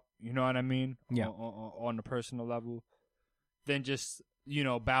about, you know what I mean? Yeah. On the personal level, than just,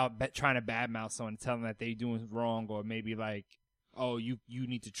 trying to badmouth someone, telling them that they doing wrong, or maybe like, oh, you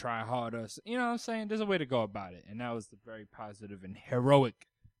need to try harder. You know what I'm saying? There's a way to go about it, and that was the very positive and heroic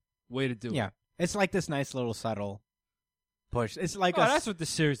way to do it. Yeah, it's like this nice little subtle push. It's like that's what the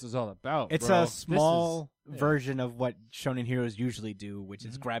series is all about. It's bro. a small version of what shonen heroes usually do, which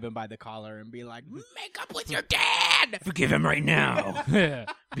is grab him by the collar and be like, "Make up with your dad. Forgive him right now. Yeah.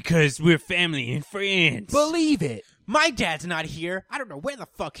 Because we're family and friends. Believe it. My dad's not here. I don't know where the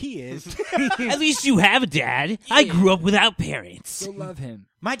fuck he is." At least you have a dad. I grew up without parents. Still love him.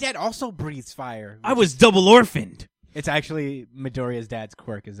 My dad also breathes fire. I was double orphaned. It's actually Midoriya's dad's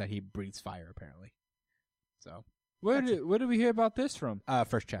quirk is that he breathes fire, apparently. So, Where did we hear about this from?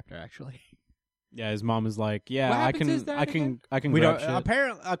 first chapter, actually. Yeah, his mom is like, What yeah, I happened to his can, dad again? I can We grab don't. shit.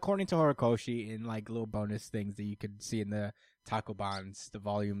 Apparently, according to Horikoshi, in like little bonus things that you could see in the Takobans, the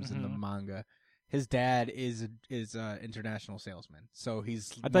volumes in the manga, his dad is a international salesman. So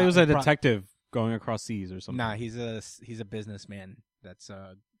he's. I thought he was a detective going across seas or something. Nah, he's a businessman that's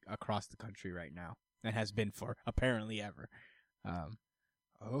across the country right now and has been for apparently ever.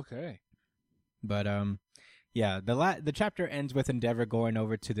 Okay. But yeah, the chapter ends with Endeavor going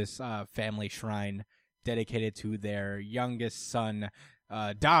over to this family shrine dedicated to their youngest son,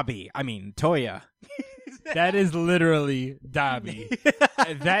 Toya. That is literally Dabi.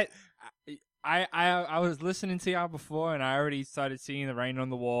 That I was listening to y'all before, and I already started seeing the writing on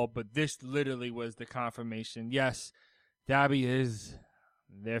the wall, but this literally was the confirmation. Yes, Dabi is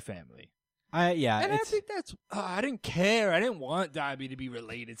their family. And I think that's. I didn't care. I didn't want Dabi to be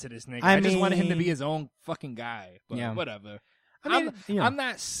related to this nigga. I just wanted him to be his own fucking guy. But Yeah. whatever. I'm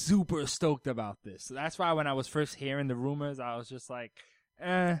not super stoked about this. So that's why when I was first hearing the rumors, I was just like,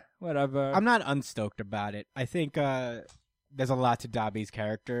 whatever. I'm not unstoked about it. I think there's a lot to Dabi's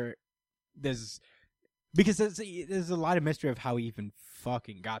character. Because there's a lot of mystery of how he even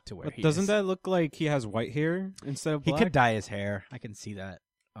fucking got to where But he doesn't is. that look like he has white hair instead of He black? could dye his hair. I can see that.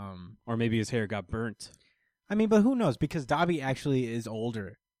 Or maybe his hair got burnt. I mean, but who knows? Because Dabi actually is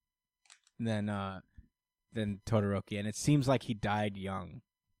older than Todoroki, and it seems like he died young.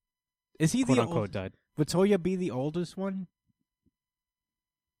 Is he Quote the unquote died. Would Toya be the oldest one?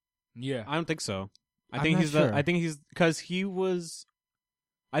 Yeah. I don't think so. I I'm think not he's sure. I think he's because he was.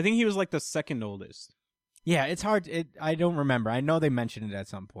 I think he was like the second oldest. Yeah, it's hard. I don't remember. I know they mentioned it at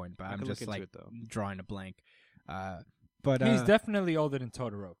some point, but I I'm could just look into like it, though. drawing a blank. But He's definitely older than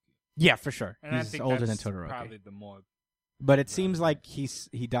Todoroki. yeah, for sure. And I He's think older that's than Todoroki. probably the more. But it seems like he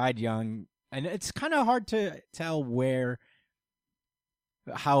died young, and it's kind of hard to tell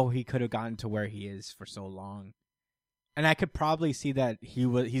how he could have gotten to where he is for so long. And I could probably see that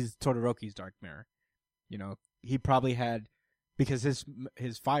he's Todoroki's dark mirror. You know, he probably had, because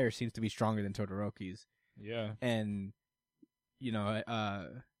his fire seems to be stronger than Todoroki's, Yeah. and you know,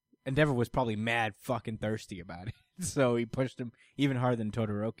 Endeavor was probably mad fucking thirsty about it, so he pushed him even harder than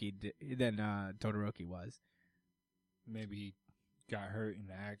Todoroki was. Maybe he got hurt in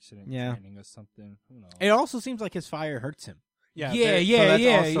the accident, Yeah. training or something. Who knows? It also seems like his fire hurts him. Yeah, so that's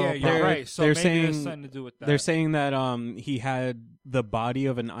also a problem. You're right. So they're maybe saying- there's something to do with that. They're saying that he had the body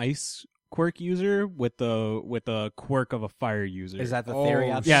of an ice quirk user with the quirk of a fire user. Is that the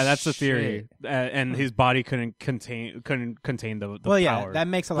theory out there? Yeah, that's the theory. And his body couldn't contain the Well, yeah, power. that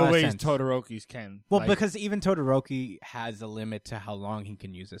makes a the lot of ways sense. Todoroki's can. Well, like- because even Todoroki has a limit to how long he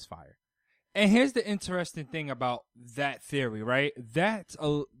can use his fire. And here's the interesting thing about that theory, right?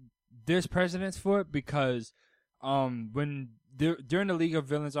 There's precedence for it because during the League of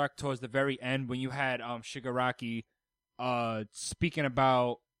Villains arc towards the very end, when you had Shigaraki speaking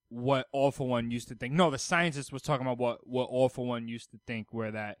about what All For One used to think. No, the scientist was talking about what All For One used to think,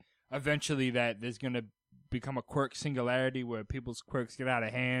 where that eventually that there's gonna become a quirk singularity where people's quirks get out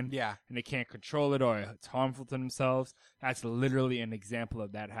of hand, Yeah. and they can't control it or it's harmful to themselves. That's literally an example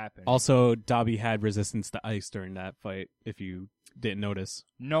of that happening. Also, Dobby had resistance to ice during that fight, if you didn't notice.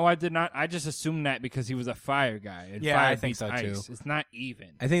 No, I did not. I just assumed that because he was a fire guy. And Yeah, fire I think beats so, too. ice. It's not even.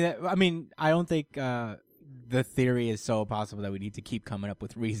 I think that. I mean, I don't think the theory is so possible that we need to keep coming up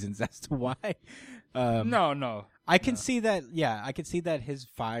with reasons as to why. No. I can see that. Yeah, I can see that his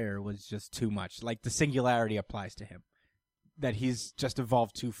fire was just too much. Like the singularity applies to him. That he's just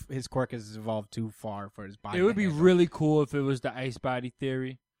evolved his quirk has evolved too far for his body. It would to be handle. really cool if it was the ice body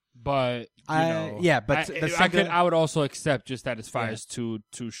theory, but I would also accept just that his fire is too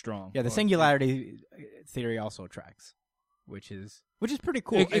strong. Yeah, the But singularity theory also tracks, which is pretty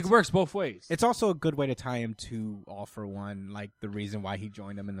cool. It works both ways. It's also a good way to tie him to All For One, like the reason why he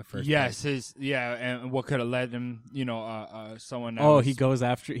joined them in the first place. And what could have led him, someone. That Oh, was- he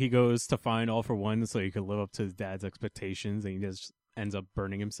goes to find All For One so he could live up to his dad's expectations, and he just ends up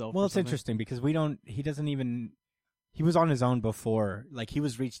burning himself. Well, or it's something. interesting because he was on his own before. Like, he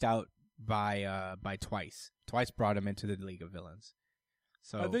was reached out by Twice. Twice brought him into the League of Villains.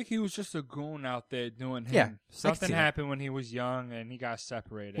 So I think he was just a goon out there doing him. Yeah, I can Something see that. happened when he was young and he got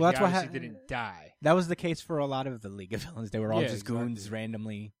separated. Well, that's he what obviously didn't die. that was the case for a lot of the League of Villains. They were all Yeah, just exactly. goons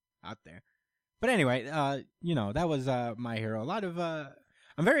randomly out there. But anyway, that was My Hero. A lot of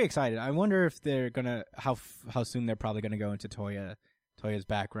I'm very excited. I wonder if they're gonna how soon they're probably gonna go into Toya's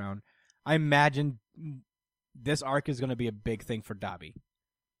background. I imagine this arc is gonna be a big thing for Dobby.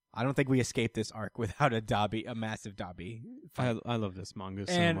 I don't think we escape this arc without a massive Dobby fight. I love this manga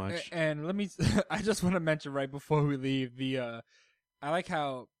so much. And let me, I just want to mention right before we leave I like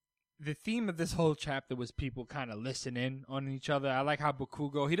how the theme of this whole chapter was people kind of listening on each other. I like how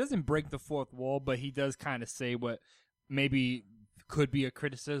Bakugo, he doesn't break the fourth wall, but he does kind of say what maybe could be a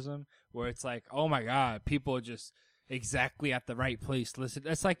criticism, where it's like, oh my God, people are just exactly at the right place. Listen,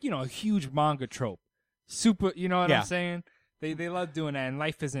 it's like, a huge manga trope. Super, you know what Yeah. I'm saying? They love doing that, and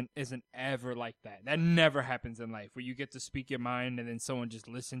life isn't ever like that. That never happens in life, where you get to speak your mind and then someone just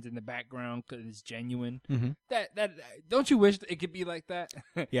listens in the background because it's genuine. Mhm. That don't you wish it could be like that?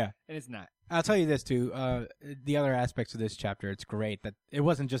 Yeah. And it's not. I'll tell you this too. The other aspects of this chapter, it's great that it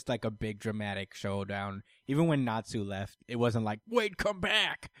wasn't just like a big dramatic showdown. Even when Natsu left, it wasn't like, "Wait, come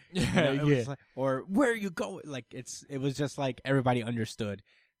back," it was like, or "Where are you going?" Like it was just like everybody understood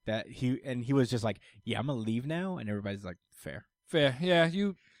that he was just like, "Yeah, I'm gonna leave now," and everybody's like, "Fair." Yeah,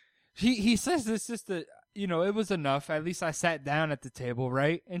 he says this just to, it was enough. At least I sat down at the table,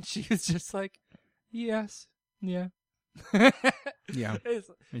 right? And she was just like, yes, yeah. Yeah. It's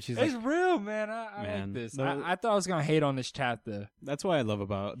And she's it's like, real, man. I Man, like this. no- I thought I was gonna hate on this chapter. That's what I love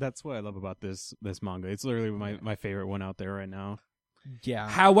about this manga. It's literally my favorite one out there right now. "Yeah."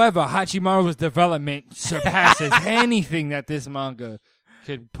 However, Hachimaru's development surpasses anything that this manga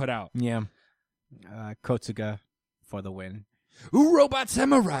could put out. Yeah. Kotsuga for the win. Robot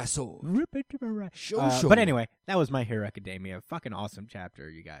Samurai Sword. But anyway, that was My Hero Academia. Fucking awesome chapter,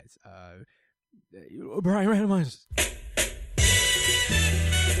 you guys. Brian, randomize.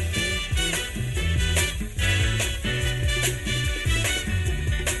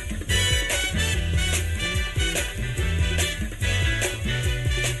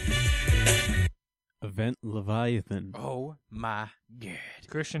 Event Leviathan. Oh my god.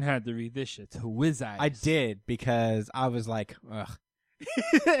 Christian had to read this shit to his eyes. I did because I was like, ugh.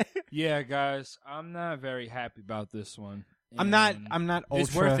 Yeah, guys, I'm not very happy about this one. I'm not And ultra.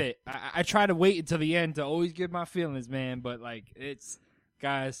 It's worth it. I try to wait until the end to always get my feelings, man. But it's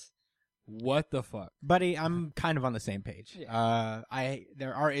guys, what the fuck? Buddy, I'm kind of on the same page. Yeah.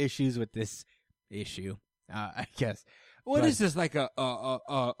 There are issues with this issue, I guess. What But- is this, like a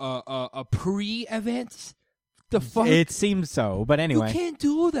pre-event? The fuck? It seems so, but anyway. You can't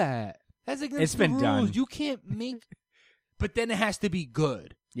do that. That's against It's the been rules. done. You can't make. But then it has to be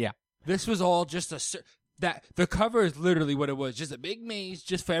good. Yeah. This was all just that the cover is literally what it was, just a big maze,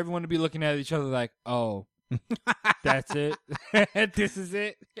 just for everyone to be looking at each other like, oh, that's it. This is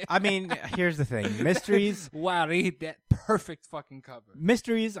it. I mean, here's the thing. Mysteries Wow, they hit that perfect fucking cover.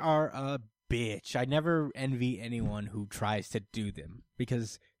 Mysteries are a bitch. I never envy anyone who tries to do them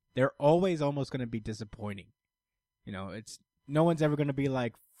because they're always almost going to be disappointing. No one's ever going to be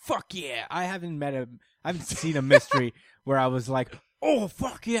like, fuck yeah. I haven't seen a mystery where I was like, oh,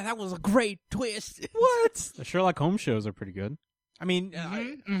 fuck yeah, that was a great twist. What? The Sherlock Holmes shows are pretty good. I mean,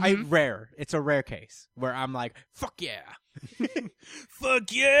 it's a rare case where I'm like, fuck yeah.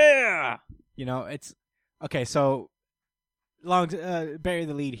 Fuck yeah! It's okay. So bury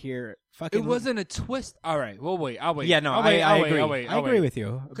the lead here. Fucking, It wasn't a twist. All right. Well, wait. I'll wait. Yeah, no, I'll wait, I I'll wait, agree. I'll wait, I I'll agree wait. with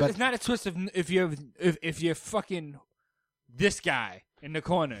you. 'Cause But it's not a twist if you're fucking this guy in the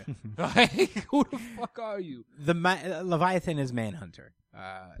corner. Like, who the fuck are you? the Leviathan is Manhunter.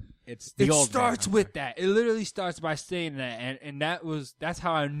 It's the It old starts Manhunter. with that. It literally starts by saying that, and that's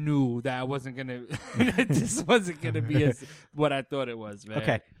how I knew that I wasn't gonna. This wasn't gonna be as what I thought it was, man.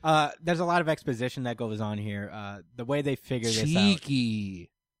 Okay. There's a lot of exposition that goes on here. The way they figure this out.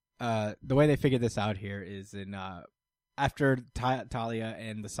 Cheeky. The way they figure this out here is in after Talia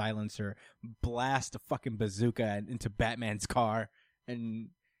and the Silencer blast a fucking bazooka into Batman's car and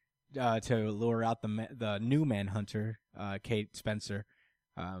to lure out the new Manhunter, Kate Spencer.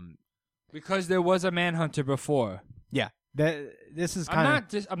 Because there was a Manhunter before. Yeah, this is kind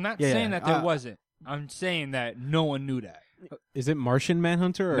of. I'm not Yeah, saying that there uh, wasn't. I'm saying that no one knew that. Is it Martian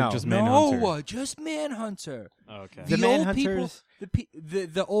Manhunter or No. just Manhunter? No, just Manhunter. Oh, okay. The The old people,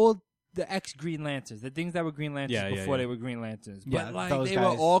 Manhunters- the ex Green Lanterns, the things that were Green Lanterns Yeah, yeah, before yeah. they were Green Lanterns. Yeah, But like those they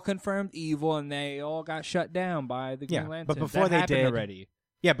guys- were all confirmed evil, and they all got shut down by the Green Yeah, Lanterns. but before that they happened did- already.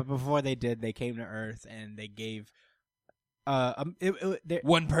 Yeah, but before they did, they came to Earth and they gave.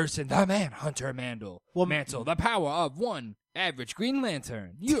 One person, the Manhunter mantle, Well, the power of one average Green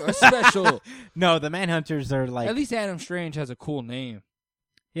Lantern. You are special. No, the Manhunters are like. At least Adam Strange has a cool name.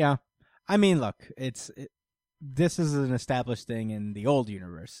 Yeah, I mean, look, this is an established thing in the old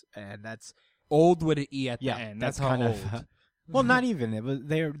universe, and that's Old with an E at yeah, the end. that's That's how kind old. of. Well, not even. It was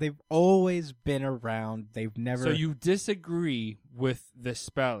they've always been around. They've never. So you disagree with the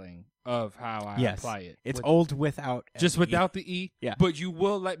spelling of how I Yes. apply it? It's With- old without just an E. without the E. Yeah. But you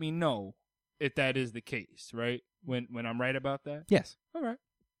will let me know if that is the case, right? When I'm right about that. Yes. All right.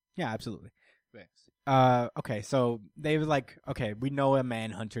 Yeah, absolutely. Thanks. Okay, so they were like, okay, we know a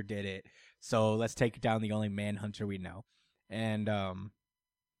Manhunter did it, so let's take down the only Manhunter we know, and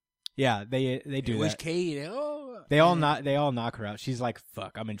yeah, they do It was that. Kate. Oh, They all knock her out. She's like,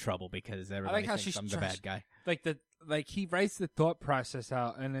 "Fuck, I'm in trouble because everybody how thinks she's I'm the bad guy." like he writes the thought process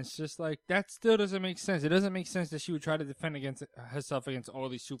out, and it's just like that still doesn't make sense. It doesn't make sense that she would try to defend against herself against all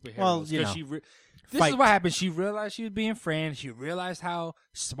these superheroes. Well, you 'Cause know, this fight. is what happened. She realized she was being framed. She realized how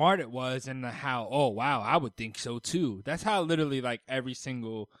smart it was, and how I would think so too. That's how literally like every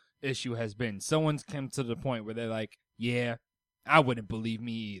single issue has been. Someone's come to the point where they're like, yeah. I wouldn't believe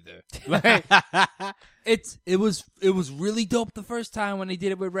me either. Like, it was really dope the first time when they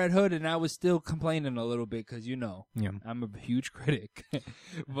did it with Red Hood, and I was still complaining a little bit because Yeah. I'm a huge critic.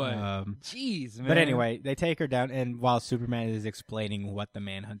 But jeez, man. But anyway, they take her down, and while Superman is explaining what the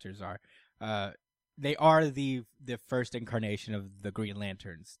Manhunters are, they are the first incarnation of the Green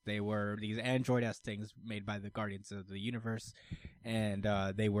Lanterns. They were these android-esque things made by the Guardians of the Universe, and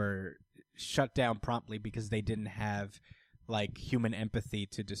they were shut down promptly because they didn't have like human empathy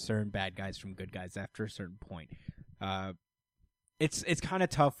to discern bad guys from good guys after a certain point. It's kind of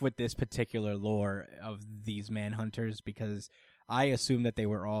tough with this particular lore of these Manhunters because I assume that they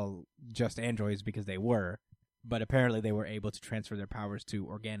were all just androids because they were, but apparently they were able to transfer their powers to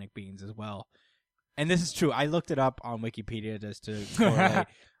organic beings as well. And this is true. I looked it up on Wikipedia just to correlate.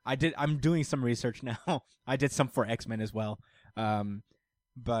 I'm doing some research now. I did some for X-Men as well. Yeah,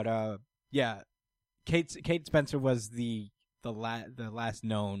 Kate Spencer was the last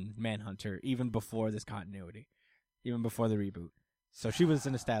known Manhunter, even before this continuity, even before the reboot. So she was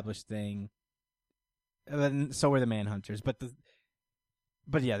an established thing. And so were the Manhunters,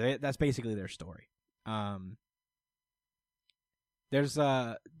 but yeah, that's basically their story. There's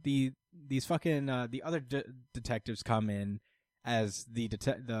these fucking the other detectives come in as the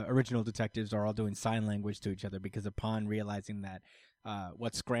original detectives are all doing sign language to each other because upon realizing that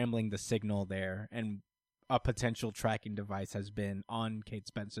what's scrambling the signal there and a potential tracking device has been on Kate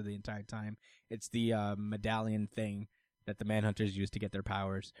Spencer the entire time. It's the medallion thing that the Manhunters use to get their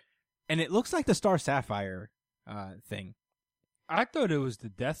powers. And it looks like the Star Sapphire thing. I thought it was the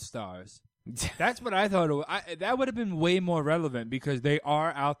Death Stars. That's what I thought it was. That would have been way more relevant because they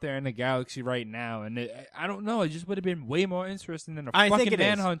are out there in the galaxy right now. And I don't know. It just would have been way more interesting than a fucking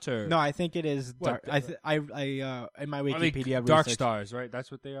Manhunter. No, I think it is. What? I in my Wikipedia Dark research, Stars, right?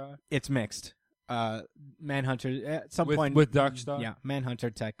 That's what they are. it's mixed. Manhunter at some With- point with Dark Star? Yeah, Manhunter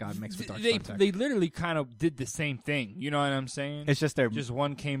tech got mixed with Dark They Star tech. they literally kind of did the same thing. You know what I'm saying? It's just just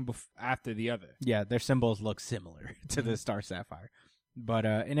one came after the other. yeah, their symbols look similar to the Star Sapphire. But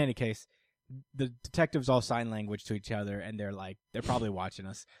in any case, the detectives all sign language to each other, and they're probably watching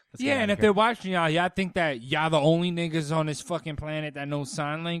us. Let's get Yeah, out and of if here. they're watching y'all think that y'all the only niggas on this fucking planet that know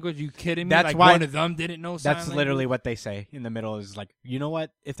sign language. You kidding me? That's like why- one of them didn't know sign That's language? literally what they say in the middle. Is like, you know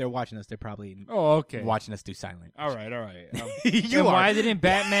what? If they're watching us, they're probably Oh, okay. watching us do sign language. All right. You And are. why didn't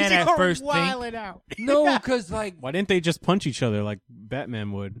Batman You at are first think? wilding out. No, because like Why didn't they just punch each other like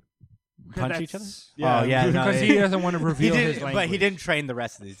Batman would? Punch each other? Yeah. Oh yeah, no, because he doesn't want to reveal his language. But he didn't train the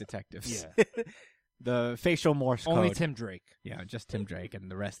rest of these detectives. Yeah. The facial Morse Only code. Tim Drake Yeah, just Tim Drake and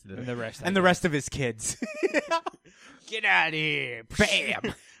the rest of and the rest. and the rest of his kids. Get out of here!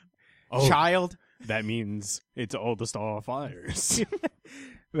 Bam! Oh. Child. That means it's oldest of all fires.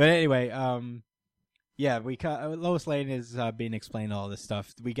 But anyway, yeah, Lois Lane is being explained all this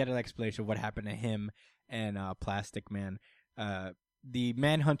stuff. We get an explanation of what happened to him and Plastic Man. The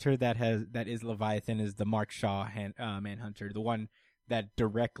Manhunter that is Leviathan is the Mark Shaw Manhunter, the one that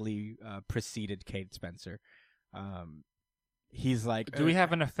directly preceded Cade Spencer. He's like, Do we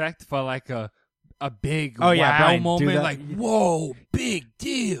have an effect for like a big Oh, yeah, wow Brian, do moment? that. Like whoa, big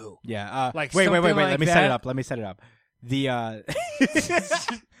deal. Yeah. Like wait. something Let like me set that? it up. The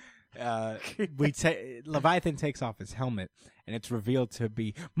Leviathan takes off his helmet, and it's revealed to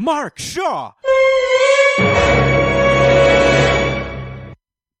be Mark Shaw.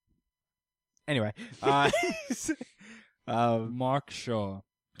 Anyway, Mark Shaw.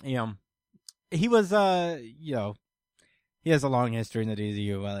 he was he has a long history in the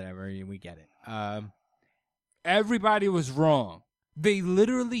DCU. Whatever, we get it. Everybody was wrong. They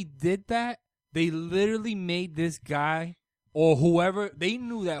literally did that. They literally made this guy or whoever, they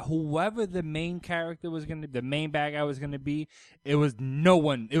knew that whoever the main character was going to, the main bad guy was going to be, it was no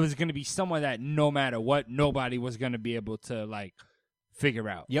one. It was going to be someone that no matter what, nobody was going to be able to like figure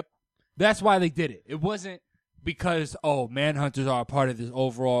out. Yep. That's why they did it. It wasn't because, oh, Manhunters are a part of this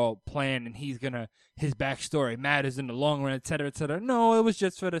overall plan and his backstory matters in the long run, et cetera, et cetera. No, it was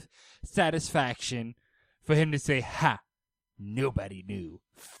just for the satisfaction for him to say, ha, nobody knew.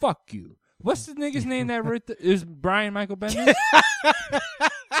 Fuck you. What's the nigga's name that wrote is Brian Michael Bendis?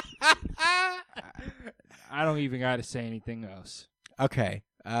 I don't even got to say anything else. Okay.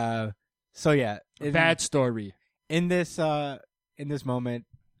 So yeah, Bad story. in this moment,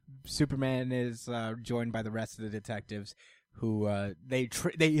 Superman is joined by the rest of the detectives, who they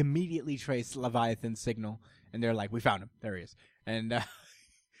immediately trace Leviathan's signal, and they're like, "We found him. There he is," and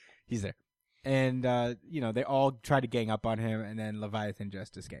he's there. And they all try to gang up on him, and then Leviathan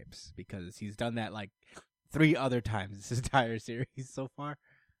just escapes because he's done that like 3 other times this entire series so far.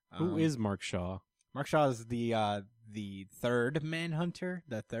 Who is Mark Shaw? Mark Shaw is the third Manhunter,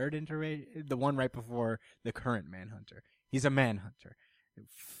 the one right before the current Manhunter. He's a Manhunter.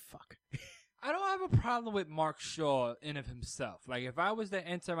 Fuck. I don't have a problem with Mark Shaw in of himself. Like, if I was to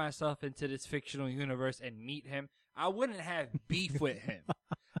enter myself into this fictional universe and meet him, I wouldn't have beef with him.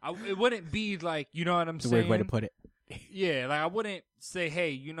 It wouldn't be like, you know what I'm It's a saying? weird way to put it. Yeah, like I wouldn't say,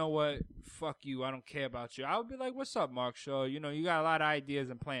 hey, you know what? Fuck you. I don't care about you. I would be like, what's up, Mark Shaw? You know, you got a lot of ideas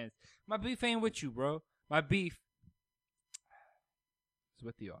and plans. My beef ain't with you, bro. My beef is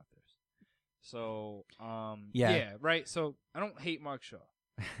with the authors. So, yeah, right? So, I don't hate Mark Shaw.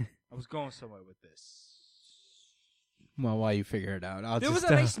 I was going somewhere with this. Well, while you figure it out, There was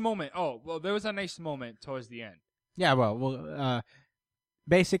a nice moment. Oh, well, there was a nice moment towards the end. Yeah, well,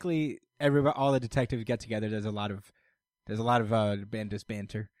 basically, all the detectives get together. There's a lot of bandit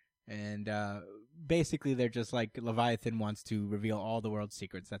banter, and basically they're just like, Leviathan wants to reveal all the world's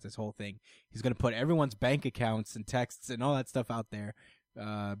secrets. That's his whole thing. He's gonna put everyone's bank accounts and texts and all that stuff out there,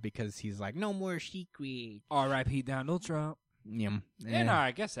 because he's like, no more secret. R.I.P. Donald Trump. Yum. And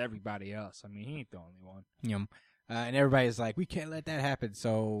I guess everybody else. I mean, he ain't the only one. Yum. And everybody's like, we can't let that happen.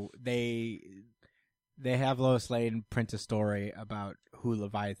 So they have Lois Lane print a story about who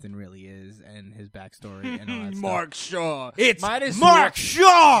Leviathan really is and his backstory and all that Mark Shaw. It's Might as Mark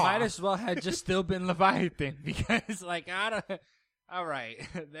Shaw! Might as well have just still been Leviathan because, like, all right,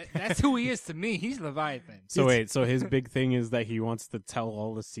 that's who he is to me. He's Leviathan. So his big thing is that he wants to tell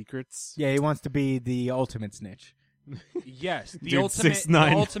all the secrets? Yeah, he wants to be the ultimate snitch. Yes, the Dude, ultimate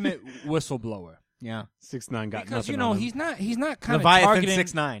 6'9". ultimate whistleblower. Yeah. 6'9" got Because nothing on him. he's not kind of Leviathan targeting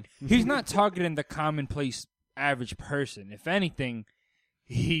 6'9". He's not targeting the commonplace average person. If anything,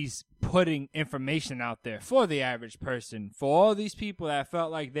 he's putting information out there for the average person, for all these people that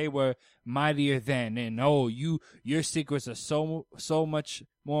felt like they were mightier than, and your secrets are so much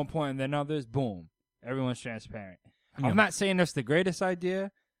more important than others. Boom, everyone's transparent. Yeah. I'm not saying that's the greatest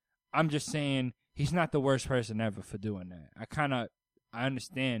idea. I'm just saying he's not the worst person ever for doing that. I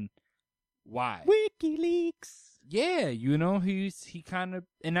understand why. WikiLeaks. Yeah, you know, he kind of,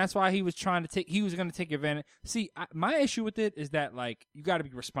 and that's why he was going to take advantage. See, my issue with it is that, like, you got to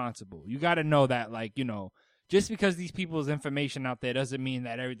be responsible. You got to know that, like, you know, just because these people's information out there doesn't mean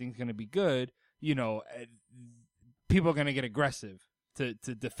that everything's going to be good. You know, people are going to get aggressive to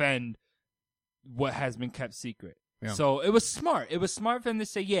defend what has been kept secret. Yeah. So it was smart. It was smart for them to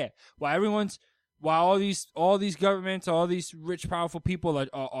say, yeah, while all these governments, all these rich, powerful people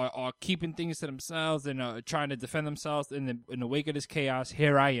are keeping things to themselves and trying to defend themselves in the wake of this chaos,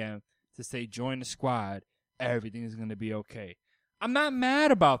 here I am to say, join the squad. Everything is going to be okay. I'm not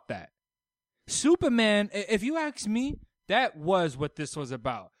mad about that. Superman, if you ask me, that was what this was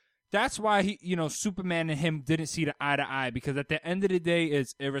about. That's why Superman and him didn't see the eye to eye, because at the end of the day,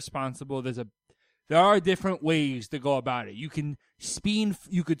 it's irresponsible. There are different ways to go about it. You could spoon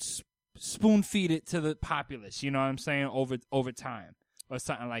feed it to the populace, you know what I'm saying, over time or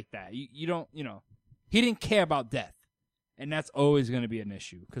something like that. You don't, he didn't care about death, and that's always going to be an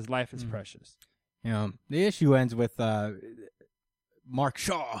issue because life is precious. The issue ends with Mark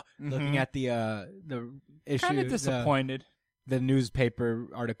Shaw looking at the issue. Kind of disappointed. The newspaper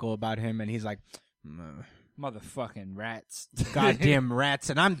article about him, and he's like, motherfucking rats. Goddamn rats,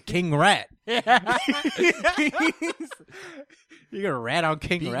 and I'm King Rat. Yeah. You're gonna rat on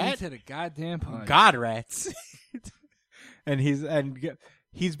King Beat Rat? Me to the goddamn punch. God rats. and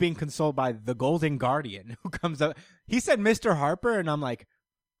he's being consoled by the Golden Guardian, who comes up. He said Mr. Harper, and I'm like,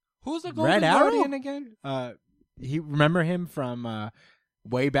 who's the Golden Guardian again? Remember him from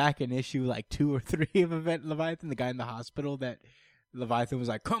way back in issue like 2 or 3 of Event Leviathan, the guy in the hospital that Leviathan was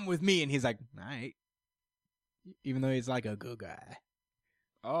like, come with me, and he's like, all right. Even though he's like a good guy.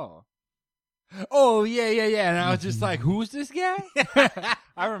 Oh, yeah. And I was just like, who's this guy?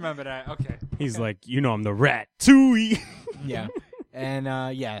 I remember that. Okay. He's like, I'm the rat too. Yeah. And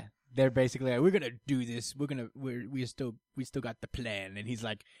they're basically like, we're gonna do this. We still got the plan. And he's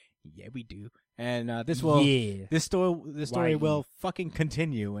like, yeah, we do. And this story will fucking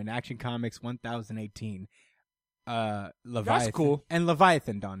continue in Action Comics 1018. Leviathan. That's cool. And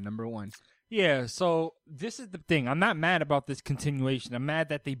Leviathan Dawn #1. Yeah, so this is the thing. I'm not mad about this continuation. I'm mad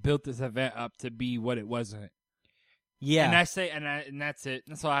that they built this event up to be what it wasn't. Yeah, and that's it.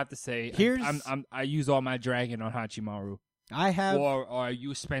 That's all I have to say. I use all my dragon on Hachimaru. I have, or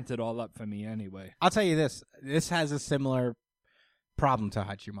you spent it all up for me anyway. I'll tell you this. This has a similar problem to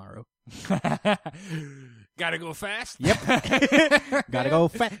Hachimaru. Gotta go fast. Yep. Gotta go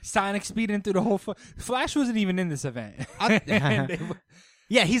fast. Sonic speeding through the whole. Flash wasn't even in this event.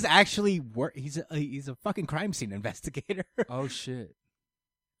 Yeah, he's actually he's a fucking crime scene investigator. Oh shit!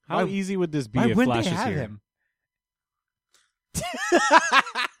 How easy would this be if Flash is have here? Him?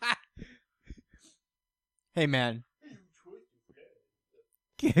 Hey man.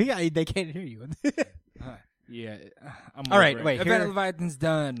 Yeah, they can't hear you. Yeah. All right, wait. Event Leviathan's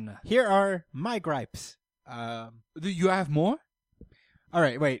done. Here are my gripes. Do you have more? All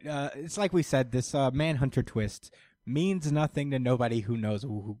right, wait. It's like we said, this Manhunter twist means nothing to nobody who knows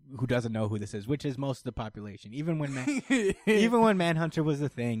who doesn't know who this is, which is most of the population. Even when Manhunter was a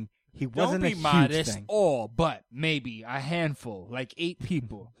thing, he wasn't a huge thing. But maybe a handful, like 8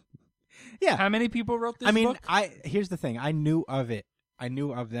 people. Yeah. How many people wrote this book? Here's the thing. I knew of it. I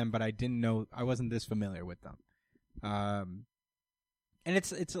knew of them, but I didn't know. I wasn't this familiar with them. And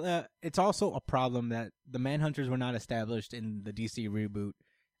it's also a problem that the Manhunters were not established in the DC reboot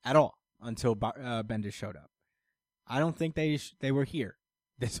at all until Bendis showed up. I don't think they were here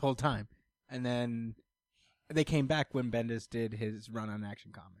this whole time, and then they came back when Bendis did his run on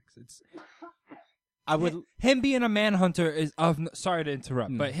Action Comics. Him being a Manhunter is sorry to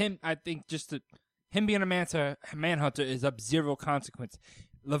interrupt, but I think him being a Manhunter is of zero consequence.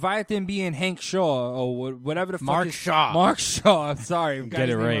 Leviathan being Hank Shaw or whatever the fuck Mark Shaw. I'm sorry, get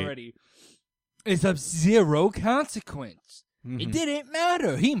it right. Already. Is of zero consequence. Mm-hmm. It didn't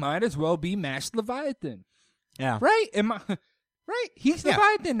matter. He might as well be Masked Leviathan. Yeah. Right? Right? He's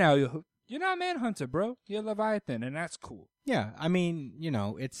Leviathan now. You're not Manhunter, bro. You're Leviathan, and that's cool. Yeah, I mean,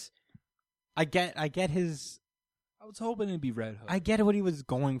 it's. I get his. I was hoping it'd be Red Hood. I get what he was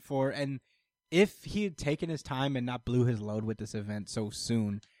going for, and if he had taken his time and not blew his load with this event so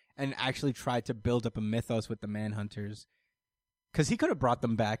soon, and actually tried to build up a mythos with the Manhunters, because he could have brought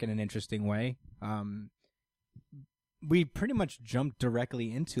them back in an interesting way. We pretty much jumped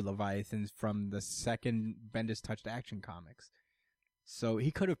directly into Leviathan from the second Bendis touched Action Comics. So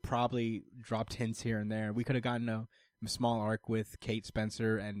he could have probably dropped hints here and there. We could have gotten a small arc with Kate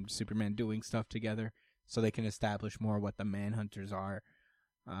Spencer and Superman doing stuff together so they can establish more what the Manhunters are.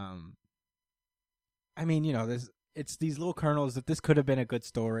 I mean, it's these little kernels that this could have been a good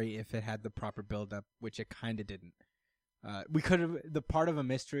story if it had the proper build up, which it kind of didn't. We could have. The part of a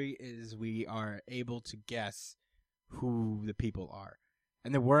mystery is we are able to guess who the people are,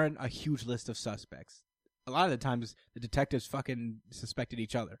 and there weren't a huge list of suspects. A lot of the times, the detectives fucking suspected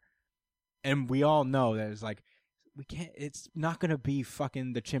each other, and we all know that it's like we can't. It's not gonna be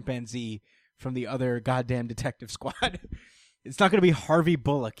fucking the chimpanzee from the other goddamn detective squad. It's not gonna be Harvey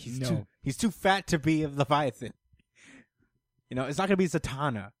Bullock. He's too fat to be a Leviathan. You know, it's not gonna be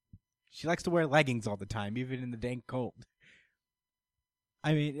Zatanna. She likes to wear leggings all the time, even in the dang cold.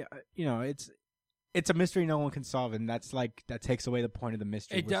 I mean, you know, it's a mystery no one can solve, and that takes away the point of the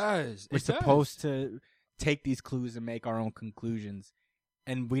mystery. It does. We're supposed to take these clues and make our own conclusions,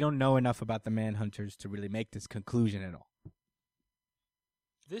 and we don't know enough about the Manhunters to really make this conclusion at all.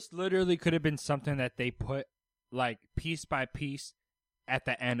 This literally could have been something that they put, like, piece by piece at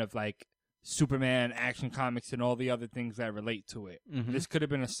the end of, like, Superman, Action Comics, and all the other things that relate to it. Mm-hmm. This could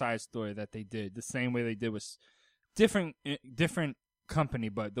have been a side story that they did the same way they did with different company,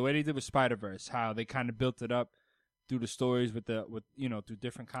 but the way they did with Spider-Verse, how they kind of built it up through the stories with through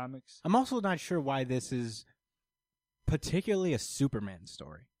different comics. I'm also not sure why this is particularly a Superman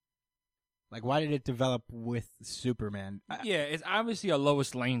story. Like, why did it develop with Superman? Yeah, it's obviously a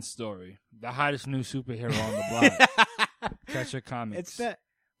Lois Lane story, the hottest new superhero on the block. Catch her comics. It's that.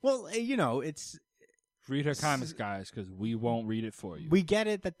 Well, you know, it's. Read her comics, guys, because we won't read it for you. We get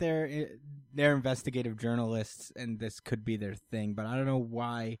it that they're investigative journalists, and this could be their thing, but I don't know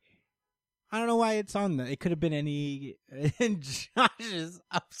why. I don't know why it's on there. It could have been any. And Josh is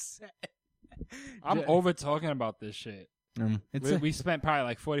upset. I'm over talking about this shit. It's We spent probably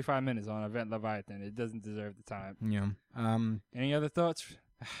like 45 minutes on Event Leviathan. It doesn't deserve the time. Yeah. Any other thoughts?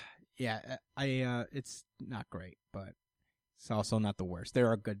 Yeah. It's not great, but it's also not the worst.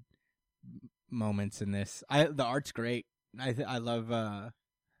 There are good moments in this. The art's great. I love. I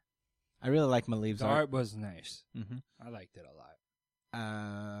really like Maleev's The art was nice. Mm-hmm. I liked it a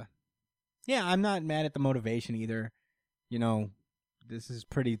lot. Yeah, I'm not mad at the motivation either. You know, this is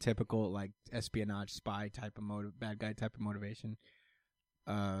pretty typical, like, espionage, spy type of bad guy type of motivation.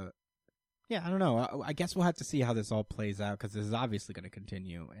 Yeah, I don't know. I guess we'll have to see how this all plays out, because this is obviously going to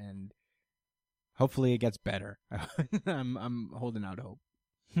continue, and hopefully it gets better. I'm holding out hope.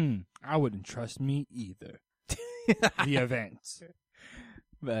 I wouldn't trust me either. The events.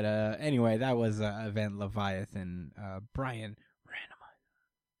 But anyway, that was Event Leviathan. Brian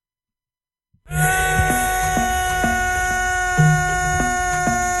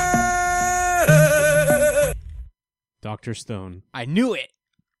Dr. Stone. I knew it.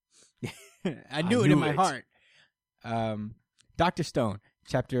 I knew it in my heart. Dr. Stone,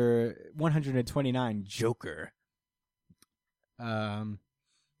 chapter 129, Joker. The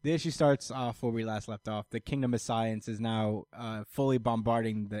issue starts off where we last left off. The Kingdom of Science is now fully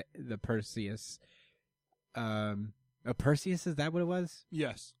bombarding the Perseus. Perseus, is that what it was?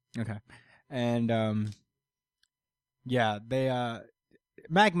 Yes. Okay. And yeah, they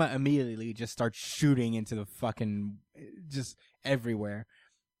Magma immediately just starts shooting into the fucking just everywhere.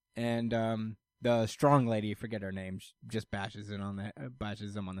 And the strong lady, forget her name, just bashes him on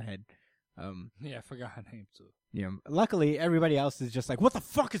the head. Yeah, I forgot her name too. Yeah. Luckily, everybody else is just like, "What the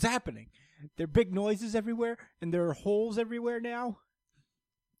fuck is happening?" There are big noises everywhere, and there are holes everywhere now.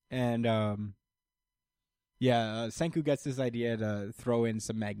 And Senku gets this idea to throw in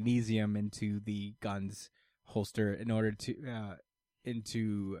some magnesium into the gun's holster in order to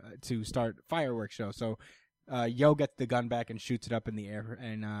start fireworks show. So Yo gets the gun back and shoots it up in the air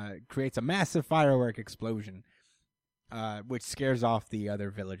and creates a massive firework explosion. Which scares off the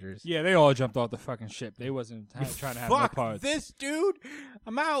other villagers. Yeah, they all jumped off the fucking ship. They wasn't trying to have no Fuck parts. this, dude!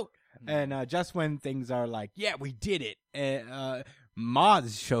 I'm out! And just when things are like, yeah, we did it,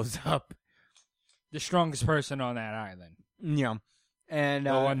 Maz shows up. The strongest person on that island. Yeah. And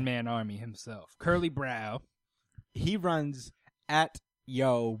The one-man army himself. Curly Brow. He runs at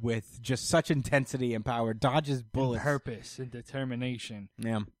Yo with just such intensity and power, dodges bullets. Purpose and determination.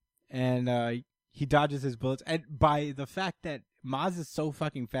 Yeah. And he dodges his bullets. And by the fact that Maz is so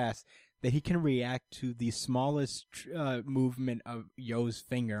fucking fast that he can react to the smallest movement of Yo's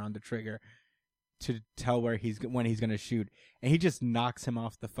finger on the trigger to tell when he's going to shoot. And he just knocks him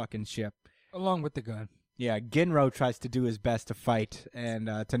off the fucking ship. Along with the gun. Yeah, Ginro tries to do his best to fight, and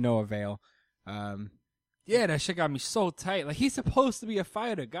to no avail. Yeah, that shit got me so tight. Like, he's supposed to be a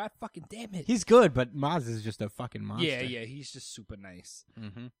fighter. God fucking damn it. He's good, but Maz is just a fucking monster. Yeah, he's just super nice.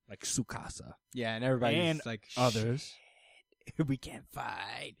 Mm-hmm. Like Tsukasa. Yeah, and everybody's And like, others. we can't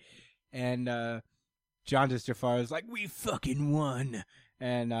fight. And John Jafar is like, we fucking won.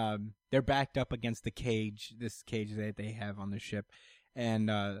 and they're backed up against the cage, this cage that they have on the ship, and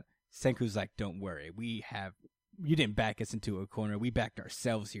Senku's like, "Don't worry, you didn't back us into a corner. We backed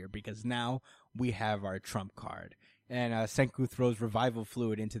ourselves here because now we have our trump card." And Senku throws revival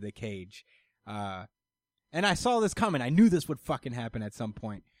fluid into the cage. And I saw this coming. I knew this would fucking happen at some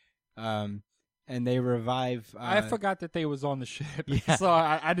point. And they revive. I forgot that they was on the ship, Yeah. so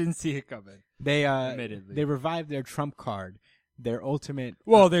I didn't see it coming. They revive their trump card, their ultimate.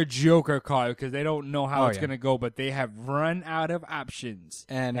 Well, their Joker card, because they don't know how Oh, it's yeah. going to go, but they have run out of options.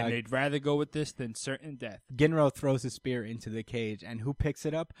 And, they'd rather go with this than certain death. Ginro throws his spear into the cage, and who picks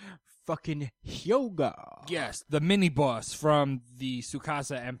it up? Fucking Hyoga. Yes, the mini-boss from the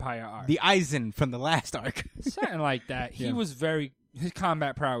Tsukasa Empire arc. The Aizen from the last arc. Something like that. He Yeah. was his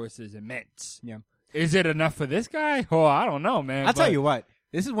combat prowess is immense. Yeah. Is it enough for this guy? Oh, I don't know, man. I'll tell you what.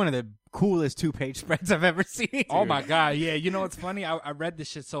 This is one of the coolest 2-page spreads I've ever seen. Oh, my God. Yeah, you know what's funny? I read this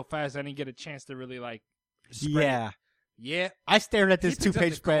shit so fast, I didn't get a chance to really, spread Yeah. it. Yeah. I stared at He this picks up 2-page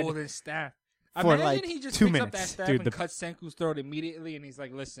the spread. golden staff. for, Imagine like, he just 2 picks up that minutes. staff Dude, and cuts Senku's throat immediately, and he's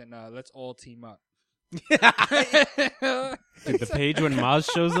like, "Listen, let's all team up." Dude, the page when Maz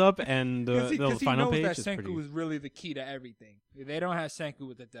shows up and Because the he final knows page that is Senku pretty. is really the key to everything. If they don't have Senku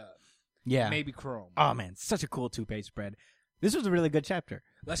with the dub, Yeah. maybe Chrome. Oh, man. Such a cool 2-page spread. This was a really good chapter.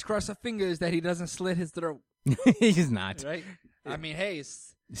 Let's cross our fingers that he doesn't slit his throat, He's not. right? I mean, hey,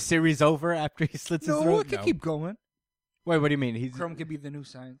 it's... Series over after he slits his no, throat? it can keep going. Wait, what do you mean? He's Chrome could be the new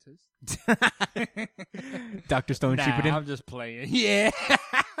scientist. Dr. Stone Nah, Shippuden? I'm just playing. Yeah.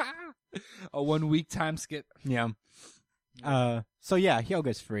 A 1-week time skip. Yeah. So yeah,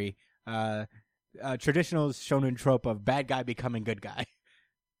 Hyoga's free. Traditional shonen trope of bad guy becoming good guy.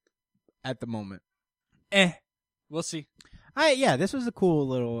 At the moment. We'll see. Yeah, this was a cool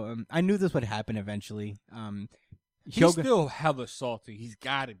little. I knew this would happen eventually. He's Hyoga. still hella salty. He's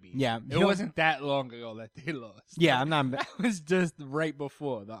got to be. Yeah, It wasn't that long ago that they lost. Yeah, I'm not. That was just right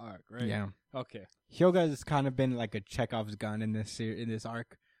before the arc, right? Yeah, Okay. Hyoga's kind of been like a Chekhov's gun in this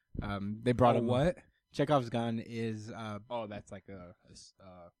arc. They brought him. what? Chekhov's gun is. Oh, that's like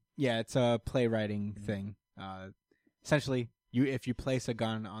Yeah, it's a playwriting thing. Essentially, if you place a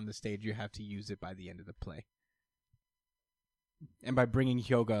gun on the stage, you have to use it by the end of the play. And by bringing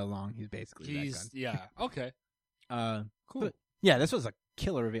Hyoga along, he's basically that gun. yeah. Okay. Cool. But, yeah, this was a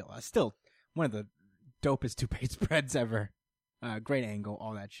killer reveal. Still one of the dopest 2-page spreads ever. Great angle,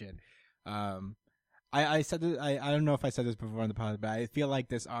 all that shit. I said this, I don't know if I said this before on the pod, but I feel like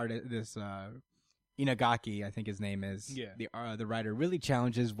this Inagaki, I think his name is, the writer, really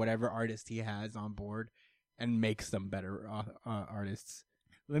challenges whatever artist he has on board and makes them better artists.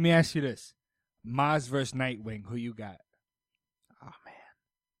 Let me ask you this: Maz versus Nightwing. Who you got? Oh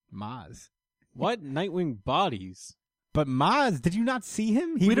man, Maz. What? Nightwing bodies? But Maz, did you not see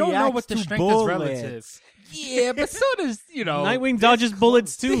him? He We don't know reacts what the to strength bullets. is relative. Yeah, but so does Nightwing dodges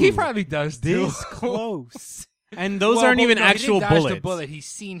bullets too. He probably does too. This close. and those Well, aren't but even no, he actual didn't dodge bullets. The bullet. He's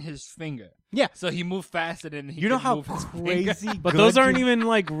seen his finger. Yeah. So he moved faster than he. You know could how move his crazy finger. But good those aren't you- even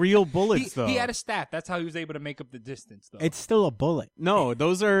like real bullets, though. He had a staff. That's how he was able to make up the distance, though. It's still a bullet. No,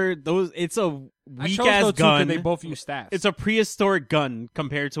 those. It's a I weak chose ass those two 'cause gun. They both use staffs. It's a prehistoric gun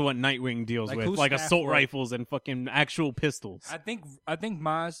compared to what Nightwing deals Like, with, whose like staff assault work? rifles and fucking actual pistols. I think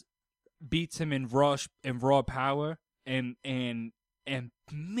Maz beats him in raw power and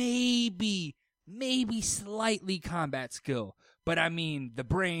maybe slightly combat skill. But I mean the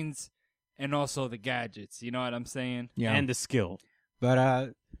brains and also the gadgets. You know what I'm saying? Yeah. And the skill.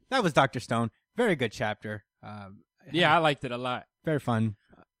 But that was Dr. Stone. Very good chapter. Yeah, I liked it a lot. Very fun.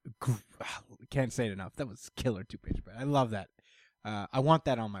 Can't say it enough. That was killer 2-page spread. I love that. I want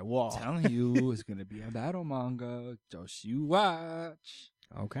that on my wall. Telling you, it's gonna be a battle manga. Just you watch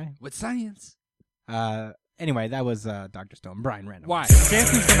Okay. with science. Anyway, that was Dr. Stone. Brian Randall. Why?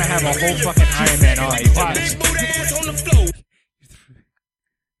 Sansu's gonna have a whole fucking Iron Man arc. Why?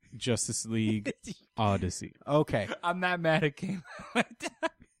 Justice League Odyssey. Okay. I'm not mad at Game.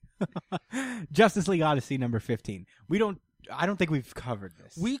 Justice League Odyssey number 15. I don't think we've covered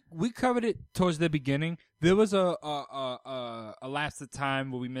this. We covered it towards the beginning. There was a lapse of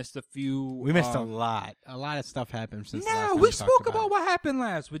time where we missed a few. We missed a lot. A lot of stuff happened since the last No, time we talked spoke about what happened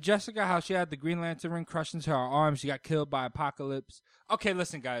last with Jessica. How she had the Green Lantern ring crushed into her arm. She got killed by Apocalypse. Okay,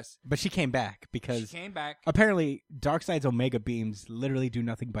 listen, guys. But she came back She because came back. apparently Darkseid's Omega beams literally do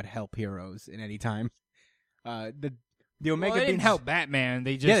nothing but help heroes in any time. The Omega Well, they beams didn't help Batman.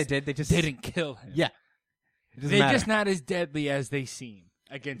 They just Yeah, they did. They just didn't kill him. Yeah. It doesn't They're matter. just not as deadly as they seem.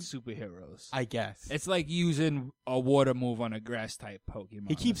 against superheroes. I guess. It's like using a water move on a grass type Pokemon.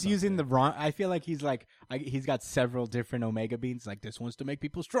 He keeps using the wrong. I feel like he's he's got several different Omega Beams. Like this one's to make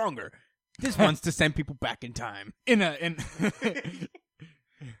people stronger. This one's to send people back in time.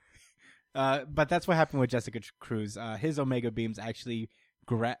 But that's what happened with Jessica Cruz. His Omega Beams actually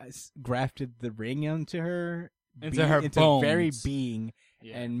grafted the ring into her bones. very being,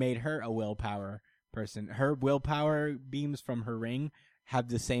 Yeah. and made her a willpower person. Her willpower beams from her ring have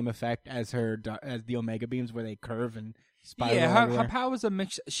the same effect as the Omega Beams, where they curve and spiral. Yeah, her everywhere. power's a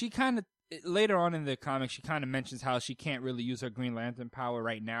mix. She kind of later on in the comic, she kind of mentions how she can't really use her Green Lantern power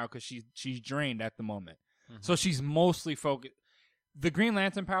right now because she's drained at the moment. So she's mostly focused. The Green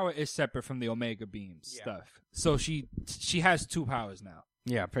Lantern power is separate from the Omega Beams stuff. So she has two powers now.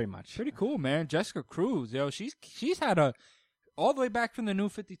 Yeah, pretty much. Pretty cool, man. Jessica Cruz, yo, she's had a all the way back from the New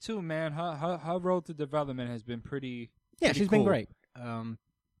 52, man. Her road to development has been pretty. Yeah, she's been cool. great.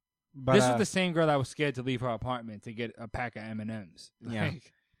 But This is the same girl that was scared to leave her apartment to get a pack of M&Ms. Yeah.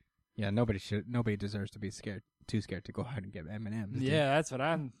 Yeah, nobody deserves to be too scared to go out and get M&Ms. Yeah, that's what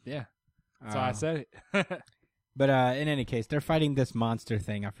that's why I said it. But in any case, they're fighting this monster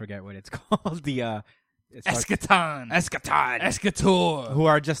thing. I forget what it's called. Eschaton. Eschator. Who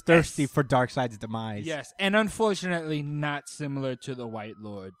are just thirsty for Darkseid's demise. Yes, and unfortunately not similar to the White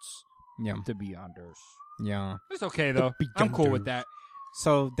Lords, Yeah. to be honest. Yeah. It's okay, though. I'm cool with that.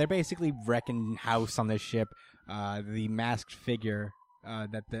 So they're basically wrecking house on this ship. The masked figure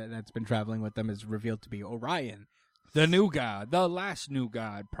that's been traveling with them is revealed to be Orion. The new god. The last new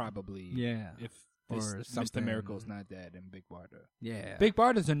god, probably. Yeah. If Or Mr. something. Miracle's not dead and Big Barda. Yeah. Big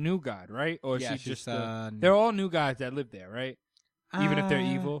Barda's a new god, right? Or Yeah, she's she's, just they're all new gods that live there, right? Even if they're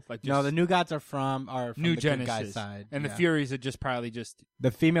evil, like no, just the new gods are from New the good guy Genesis side, and yeah. the Furies are just probably just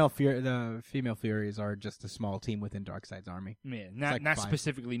The female Furies are just a small team within Darkseid's army. not like not 5.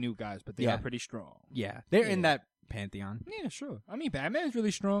 specifically new guys, but they Yeah. are pretty strong. Yeah, they're in Yeah. that pantheon. Yeah, sure. I mean, Batman's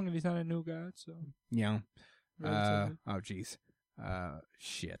really strong and he's not a new god, so Yeah. relatively. Oh, jeez.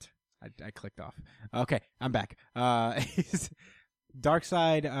 Shit. I clicked off. Okay, I'm back.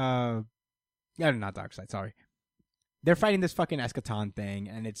 Darkseid. Not Darkseid. Sorry. They're fighting this fucking Eschaton thing,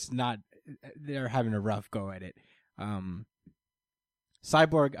 and it's not. They're having a rough go at it.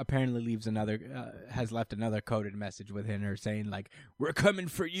 Cyborg apparently has left another coded message within her saying like, "We're coming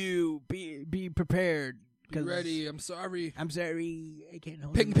for you. Be prepared. Be ready. I'm sorry. I'm sorry. I can't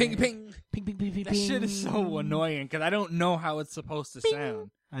hold Ping, you ping, back." ping. Ping, ping, ping, ping, That shit is so ping. annoying because I don't know how it's supposed to sound.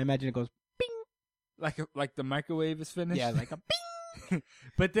 I imagine it goes Like the microwave is finished. yeah, like a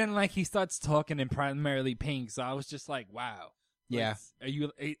But then like he starts talking in primarily ping, so I was just like, wow. yeah. Are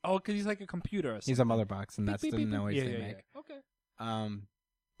you? Oh, because he's like a computer. Or something. He's a mother box, and Beep, that's beep, the beep, beep. noise Yeah, they yeah, make. yeah. Okay.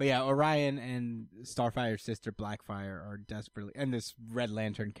 But yeah, Orion and Starfire's sister Blackfire are desperately, and this Red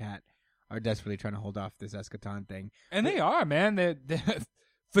Lantern cat are desperately trying to hold off this Eschaton thing. And they are, man. They're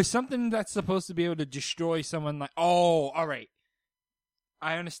for something that's supposed to be able to destroy someone. Like, oh, all right,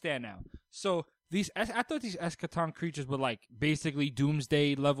 I understand now. So I thought these Eschaton creatures were like basically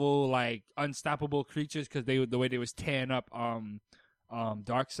Doomsday level, like unstoppable creatures because the way they was tearing up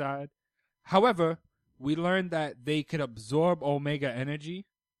Darkseid. However, we learned that they could absorb Omega energy,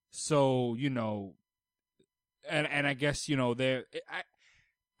 so and I guess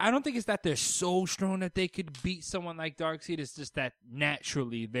I don't think it's that they're so strong that they could beat someone like Darkseid. It's just that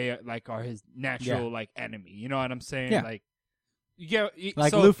naturally they are his natural like enemy. You know what I'm saying? Yeah. Like you get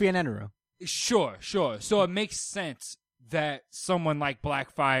Like so, Luffy and Enero. Sure. So it makes sense that someone like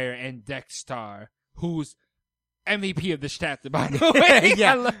Blackfire and Dexter, who's MVP of this chapter, by the way,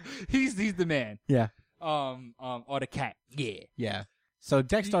 Yeah. he's the man. Yeah. Or the cat. Yeah. Yeah. So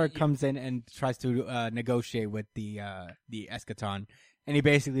Dexter comes in and tries to negotiate with the Eschaton, and he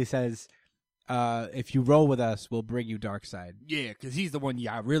basically says, "If you roll with us, we'll bring you Darkseid, Yeah, because he's the one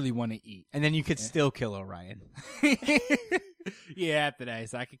I really want to eat. and then you could still kill Orion." Yeah, after that,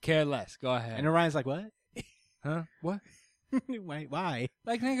 so I could care less. Go ahead. And Orion's like, "What? Huh? What? Why?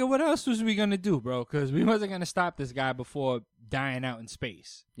 Like, nigga, what else was we gonna do, bro? Because we wasn't gonna stop this guy before dying out in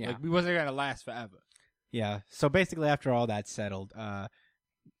space. Yeah. Like, we wasn't gonna last forever. Yeah. So basically, after all that's settled,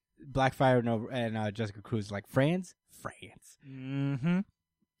 Blackfire and Jessica Cruz are like France. Mm-hmm.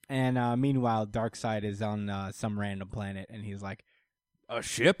 And meanwhile, Darkseid is on some random planet, and he's like, "A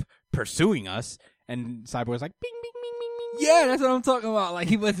ship pursuing us." And Cyborg's like, "Bing, bing, bing, bing, bing." Yeah, that's what I'm talking about. Like,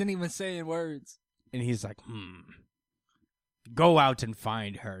 he wasn't even saying words. And he's like, "Go out and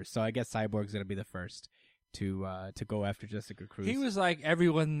find her." So I guess Cyborg's gonna be the first to go after Jessica Cruz. He was like,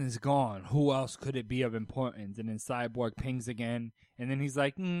 everyone is gone. Who else could it be of importance? And then Cyborg pings again. And then he's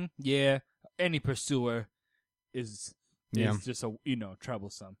like, yeah, any pursuer is Yeah. is just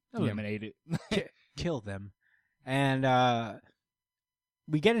troublesome. Eliminate it. Kill them. And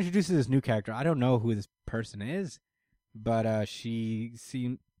we get introduced to this new character. I don't know who this person is, but she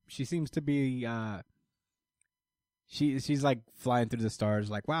seems to be she's like flying through the stars.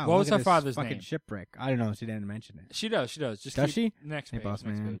 Like, wow, What was look at her this father's fucking name? shipwreck? I don't know. She didn't mention it. She does. Just Does keep- she? Next Hey, page. boss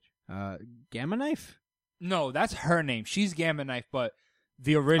next man. page. Gamma Knife? No, that's her name. She's Gamma Knife, but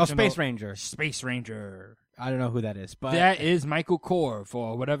the original Space Ranger. Space Ranger. I don't know who that is, but That is Michael Korv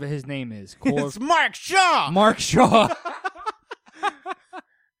or whatever his name is. Korv. it's Mark Shaw. Mark Shaw.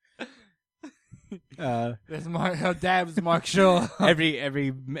 That's Mark. Her dad was Mark Shaw.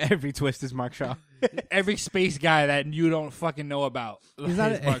 every twist is Mark Shaw. Every space guy that you don't fucking know about. He's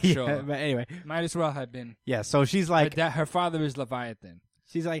not is Mark yeah, Shaw. but anyway, Might as well have been. yeah. So she's like, Her father is Leviathan.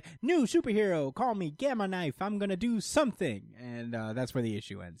 she's like, new superhero, call me Gamma Knife. I'm gonna do something, and that's where the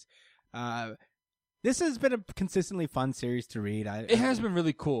issue ends. This has been a consistently fun series to read. It has been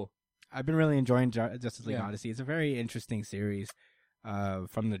really cool. I've been really enjoying Justice League Yeah. Odyssey. It's a very interesting series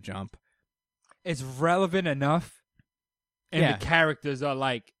from the jump. It's relevant enough, and Yeah. the characters are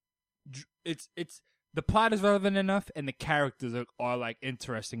like, it's the plot is relevant enough, and the characters are like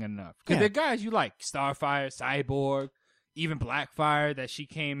interesting enough because Yeah. they're guys you like: Starfire, Cyborg, even Blackfire. That she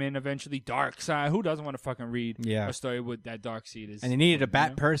came in eventually. Darkseid. Who doesn't want to fucking read Yeah. a story with that Darkseid is? And they needed a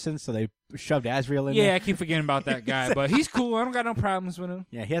bat you know? person, so they shoved Azrael in Yeah, there. I keep forgetting about that guy, but he's cool. I don't got no problems with him.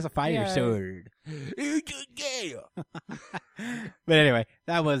 Yeah, he has a fire Yeah. sword. Yeah. But anyway,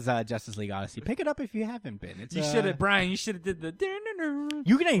 that was Justice League Odyssey. Pick it up if you haven't been. It's, You should have, Brian. You should have did the.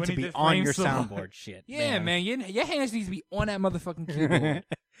 You need when to he be did on Flame your Song. soundboard shit. Yeah, man. Your hands need to be on that motherfucking keyboard.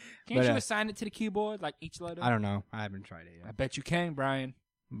 Can't But, you assign it to the keyboard, like each letter? I don't know. I haven't tried it I yet. bet you can, Brian.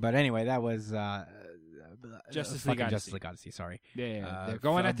 But anyway, that was Justice fucking League Justice Odyssey. League Odyssey. Sorry, Yeah, they're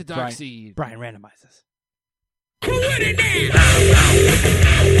going at the dark seed. Brian randomizes.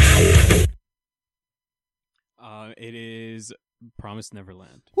 It is Promised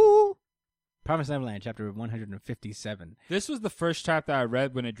Neverland. Woo! Promised Neverland, chapter 157. This was the first chapter I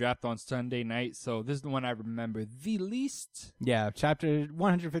read when it dropped on Sunday night, so this is the one I remember the least. Yeah, chapter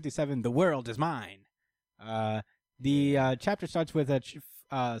 157. The world is mine. The chapter starts with a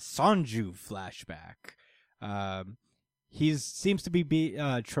Sanju flashback. He seems to be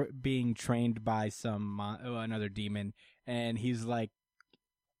being trained by some another demon, and he's like,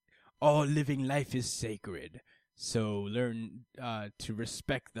 "All living life is sacred, so learn to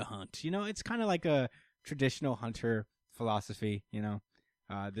respect the hunt." You know, it's kind of like a traditional hunter philosophy. You know,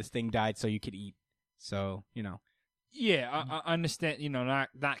 this thing died so you could eat. So you know. Yeah, I understand. You know,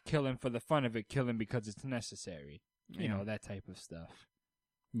 not killing for the fun of it, killing because it's necessary. You know, that type of stuff.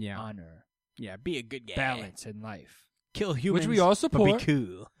 Yeah, Honor, yeah. Be a good guy. balance in life. Kill humans, we all support. but be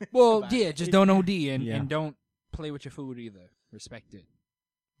cool. Well, yeah, just don't OD and, Yeah. and don't play with your food either. Respect it.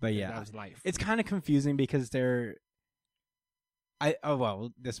 But yeah, That was life. it's kind of confusing because they're.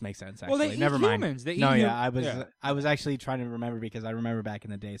 This makes sense. Actually, Well, they eat never mind. humans. They No, eat yeah, hum- I was actually trying to remember because I remember back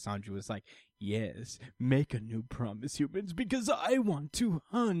in the day, Sanju was like, "Yes, make a new promise, humans, because I want to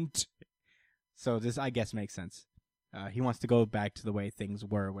hunt." So this, I guess, makes sense. He wants to go back to the way things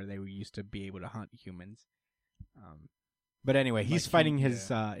were, where they used to be able to hunt humans. But anyway, he's Like fighting him,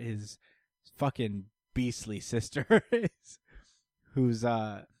 his fucking beastly sister, who's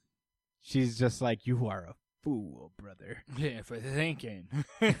she's just like, "You are a fool, brother. Yeah, for thinking.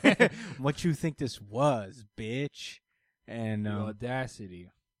 What you think this was, bitch?" And The audacity.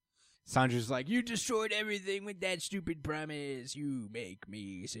 Sandra's like, "You destroyed everything with that stupid promise. You make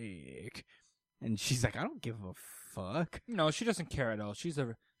me sick." And she's like, "I don't give a fuck." No, she doesn't care at all. She's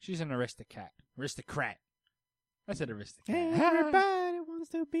an aristocrat. I said aristocrat. Everybody wants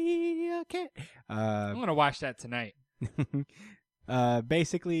to be a cat. I'm gonna watch that tonight.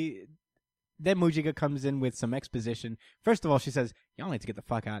 Basically, then Mujika comes in with some exposition. First of all, she says, "Y'all need to get the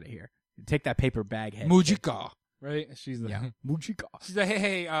fuck out of here. Take that paper bag head." Mujika, right? She's Yeah, Mujika. She's like,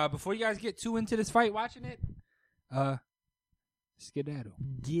 hey, before you guys get too into this fight, watching it, skedaddle.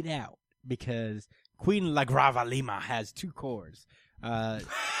 Get out. Because Queen La Grava Lima has 2 cores.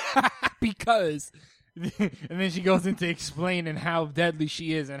 Because, and then she goes into explaining how deadly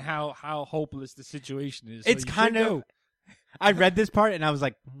she is and how hopeless the situation is. So It's you kind should of. go. I read this part and I was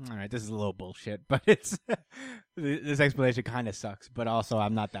like, "All right, this is a little bullshit," but it's this explanation kind of sucks. But also,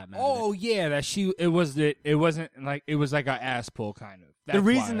 I'm not that mad. at it. Oh yeah, it wasn't like it was like an ass pull kind of. The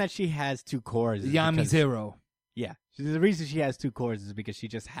reason that she has 2 cores is Yami because, Zero. Yeah, the reason she has 2 cores is because she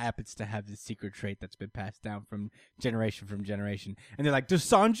just happens to have this secret trait that's been passed down from generation. And they're like, "Does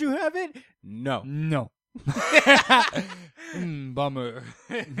Sanju have it?" No. No. Bummer.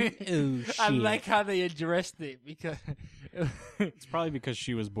 Oh, I shit. like how they addressed it because It's probably because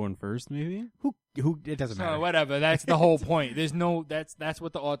she was born first, maybe. Who? It doesn't So matter. whatever. That's the whole point. There's no. That's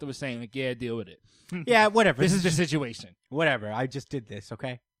what the author was saying. Like, yeah, deal with it. Yeah, whatever. This is the situation. Whatever. I just did this.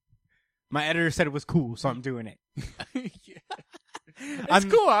 Okay. My editor said it was cool, so I'm doing it. It's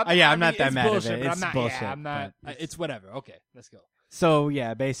cool. I'm not that it's mad bullshit, at it. but It's I'm not, bullshit. Yeah, I'm not. but It's whatever. Okay, let's go. So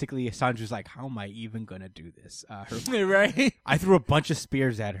yeah, basically, Sandra's like, "How am I even gonna do this?" Right? I threw a bunch of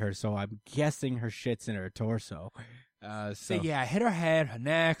spears at her, so I'm guessing her shit's in her torso. So yeah, I hit her head, her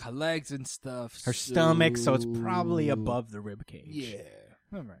neck, her legs, and stuff. her stomach, so it's probably above the rib cage. Yeah.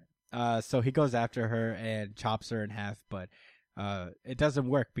 All right. So he goes after her and chops her in half, but it doesn't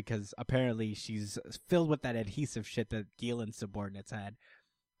work because apparently she's filled with that adhesive shit that Gielin's subordinates had.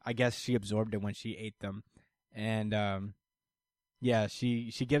 I guess she absorbed it when she ate them, and yeah,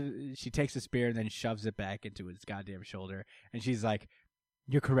 she takes a spear and then shoves it back into his goddamn shoulder, and she's like,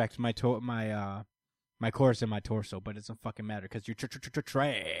 "You're correct, my core is in my torso, but it doesn't fucking matter because you're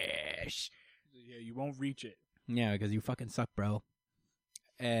trash." Yeah, you won't reach it. Yeah, because you fucking suck, bro.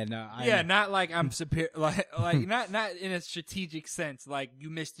 And Yeah, not like I'm superior, like not in a strategic sense. Like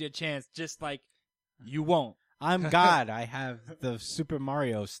you missed your chance, just like you won't. I'm God. I have the Super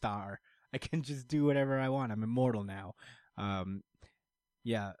Mario star. I can just do whatever I want. I'm immortal now.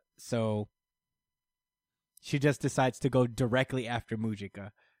 Yeah. So she just decides to go directly after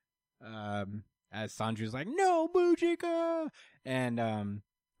Mujika. As Sandra's like, "No, Mujika!" And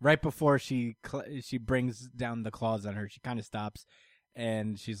right before she brings down the claws on her, she kind of stops,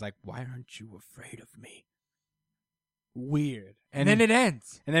 and she's like, "Why aren't you afraid of me?" Weird. And then it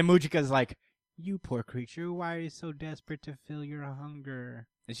ends. And then Mujika's like, "You poor creature, why are you so desperate to fill your hunger?"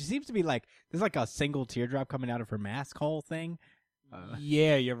 And she seems to be like, there's like a single teardrop coming out of her mask hole thing.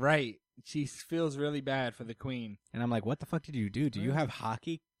 Yeah, you're right. She feels really bad for the queen. And I'm like, what the fuck did you do? Do you have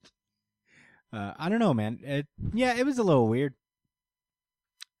hockey? I don't know, man. It was a little weird.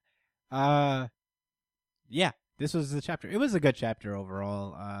 Yeah, this was the chapter. It was a good chapter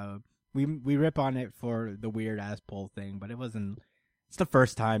overall. We rip on it for the weird ass pole thing, but it wasn't. It's the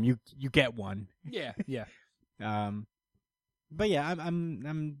first time you get one. Yeah, yeah. But yeah,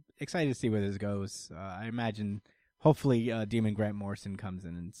 I'm excited to see where this goes. I imagine, hopefully, Demon Grant Morrison comes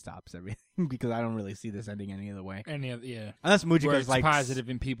in and stops everything because I don't really see this ending any other way. Yeah. Unless Where Mujika is it's like positive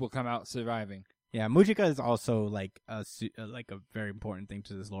and people come out surviving. Yeah, Mujika is also like a very important thing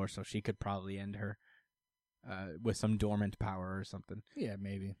to this lore, so she could probably end her with some dormant power or something. Yeah,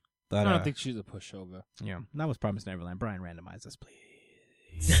 maybe. But, I don't think she's a pushover. Yeah, that was Promised Neverland. Brian, randomize us, please.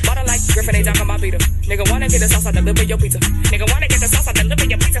 Bottle like Griffin, they jump on my beater. Nigga wanna get the sauce, I deliver your pizza. Nigga wanna get the sauce, I deliver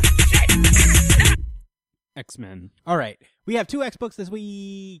your pizza. Shit. X-Men. All right, we have 2 X books this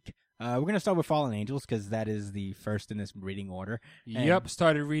week. We're gonna start with Fallen Angels because that is the first in this reading order. Yep,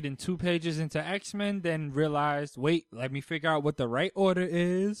 started reading 2 pages into X-Men, then realized, wait, let me figure out what the right order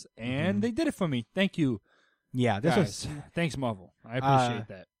is, and they did it for me. Thank you, Yeah, this guys. was Thanks, Marvel. I appreciate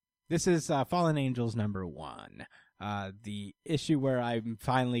that. This is Fallen Angels number 1. The issue where I'm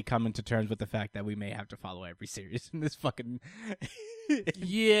finally coming to terms with the fact that we may have to follow every series in this fucking.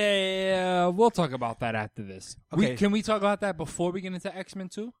 Yeah, we'll talk about that after this. Okay. Can we talk about that before we get into X-Men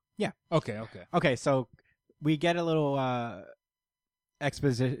 2? Yeah. Okay. Okay, so we get a little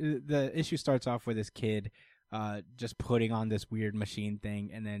exposition. The issue starts off with this kid just putting on this weird machine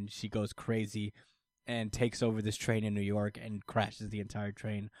thing, and then she goes crazy and takes over this train in New York and crashes the entire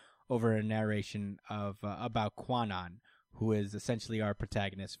train over a narration of about Quanon, who is essentially our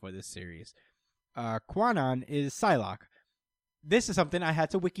protagonist for this series. Quanon is Psylocke. This is something I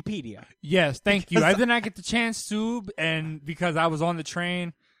had to Wikipedia. Yes, thank you. Because I did not get the chance to, and because I was on the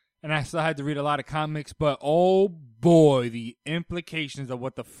train, and I still had to read a lot of comics, but oh boy, the implications of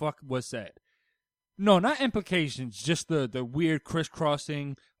what the fuck was said. No, not implications, just the weird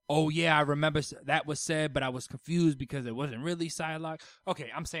crisscrossing. Oh yeah, I remember that was said, but I was confused because it wasn't really Psylocke. Okay,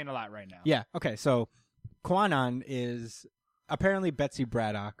 I'm saying a lot right now. Yeah, okay, so Quanon is apparently Betsy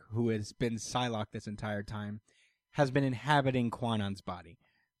Braddock, who has been Psylocke this entire time, has been inhabiting Quanon's body.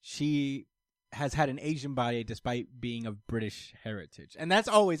 She has had an Asian body despite being of British heritage. And that's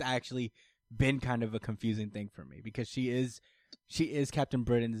always actually been kind of a confusing thing for me because she is Captain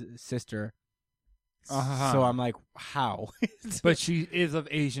Britain's sister. Uh-huh. So I'm like, how? But she is of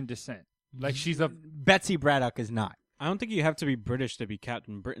Asian descent. Like she's of Betsy Braddock is not. I don't think you have to be British to be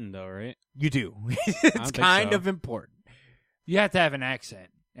Captain Britain, though, right? You do. It's think kind so. of important. you have to have an accent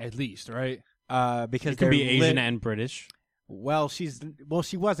at least, right? Because You can be they're Asian and British. Well, she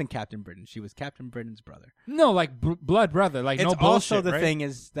wasn't Captain Britain. She was Captain Britain's brother. No, like blood brother. Like It's no bullshit. also the right? thing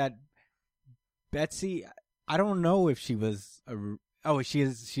is that Betsy, I don't know if she was she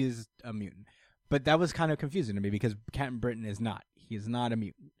is a mutant, But that was kind of confusing to me because Captain Britain is not. He is not a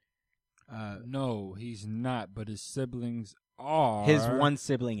mutant. No, he's not. But his siblings are. His one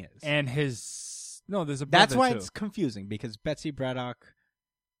sibling is. and his there's a brother That's why too. it's confusing because Betsy Braddock.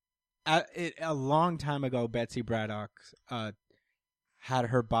 A long time ago, Betsy Braddock had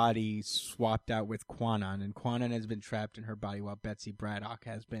her body swapped out with Quanon, and Quanon has been trapped in her body while Betsy Braddock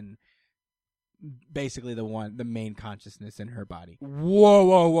has been basically the main consciousness in her body.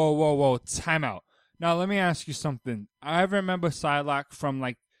 Whoa! Time out. Now let me ask you something. I remember Psylocke from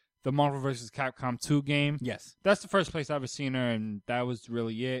like the Marvel vs. Capcom 2 game. Yes. That's the first place I've ever seen her, and that was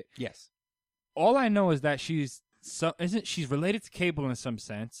really it. Yes. All I know is that she's related to Cable in some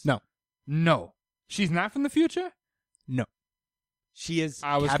sense. No. She's not from the future? No. She is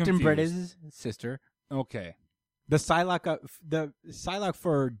I was Captain confused. Britain's sister. Okay. The Psylocke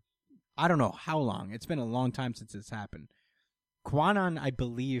for I don't know how long. It's been a long time since this happened. Quanon, I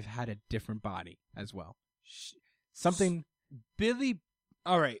believe, had a different body as well. Something Billy.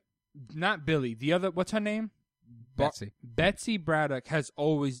 All right. Not Billy. The other, what's her name? Betsy. Betsy Braddock has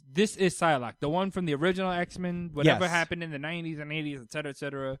always. This is Psylocke, the one from the original X-Men. Whatever Yes. happened in the 90s and 80s, et cetera, et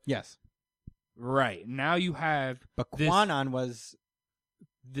cetera. Yes. Right. Now you have But this- Quanon was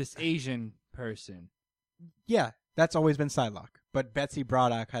this Asian person. yeah, that's always been Psylocke. But Betsy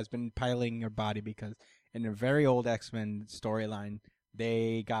Braddock has been piloting her body because in a very old X-Men storyline,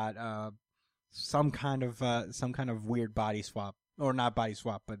 they got some kind of weird body swap, or not body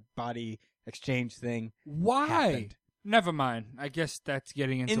swap, but body exchange thing. Why? happened. Never mind. I guess that's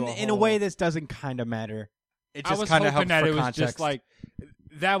getting into In a way, this doesn't kind of matter. It I just was kind of hoping helps that for it was context. just like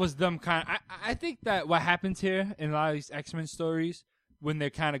that was them kind. I think that what happens here in a lot of these X-Men stories when they're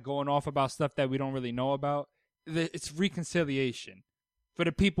kind of going off about stuff that we don't really know about, it's reconciliation for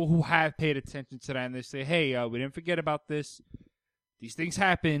the people who have paid attention to that and they say, "Hey, we didn't forget about this. These things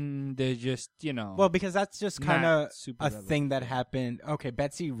happen. They're just well, because that's just kind not of super a relevant. thing that happened. Okay,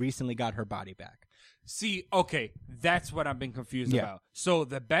 Betsy recently got her body back. See, okay, that's what I've been confused Yeah. about. So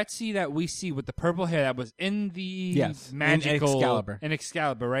the Betsy that we see with the purple hair that was in the Yes, in magical Excalibur. in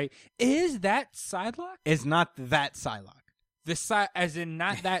Excalibur, right? Is that Psylocke? Is not that Psylocke. As in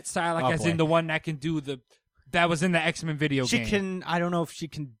not that Psylocke, Oh, as boy. in the one that can do that was in the X-Men video She game. can. I don't know if she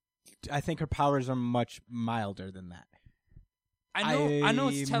can. I think her powers are much milder than that. I know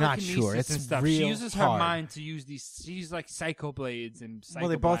it's I'm not telekinesis sure. and It's stuff. She real uses her hard. mind to use these. She's like psycho blades and psycho Well,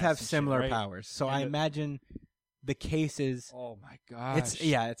 they both blasts have and shit, similar right? powers, so And I the- imagine the cases. Oh my god!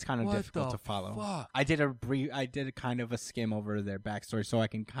 It's kind of What difficult the to follow. fuck? I did a kind of a skim over their backstory, so I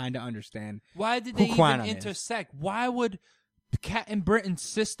can kind of understand. Why did who they even Quanon is. intersect? Why would Captain Britain's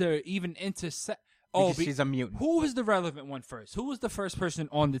sister even intersect? Because she's a mutant. Who was the relevant one first? Who was the first person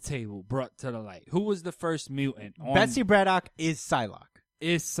on the table brought to the light? Who was the first mutant? Betsy Braddock is Psylocke.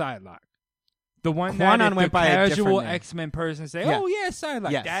 Is Psylocke. The one Quanon that if went the by a different casual name. X-Men person say, Yeah. oh yeah,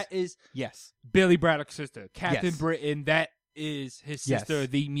 Psylocke. Yes. That is Yes. Billy Braddock's sister. Captain Yes. Britain, that is his Yes. sister,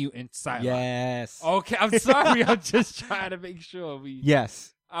 the mutant Psylocke. Yes. Okay, I'm sorry. I'm just trying to make sure we...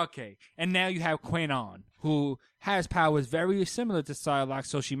 Yes. Okay, and now you have Quanon, who has powers very similar to Psylocke,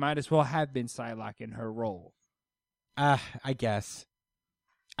 so she might as well have been Psylocke in her role. I guess.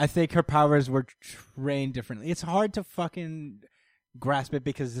 I think her powers were trained differently. It's hard to fucking grasp it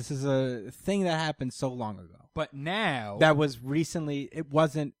because this is a thing that happened so long ago. But now... That was recently. It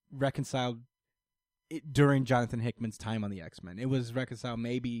wasn't reconciled during Jonathan Hickman's time on the X-Men. It was reconciled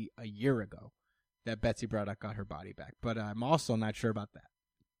maybe a year ago that Betsy Braddock got her body back. But I'm also not sure about that.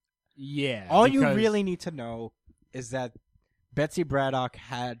 Yeah. All you because- really need to know is that Betsy Braddock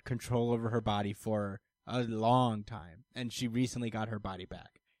had control over her body for a long time, and she recently got her body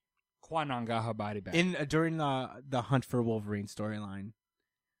back. Quanon got her body back. During the Hunt for Wolverine storyline.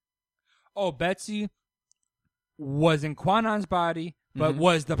 Oh, Betsy was in Quanon's body, but Mhm.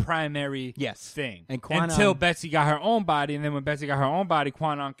 was the primary Yes. thing. And Quanon- Until Betsy got her own body, and then when Betsy got her own body,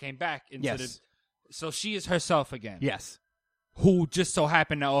 Quanon came back into Yes. So she is herself again. Yes. Who just so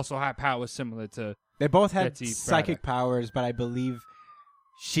happened to also have powers similar to... They both had Betsy psychic Braddock. powers, but I believe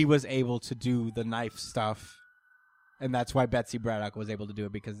she was able to do the knife stuff. And that's why Betsy Braddock was able to do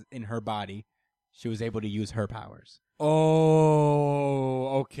it, because in her body, she was able to use her powers.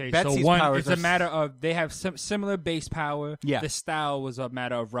 Oh, okay. Betsy's so one, powers it's are a matter of they have some similar base power. Yeah. The style was a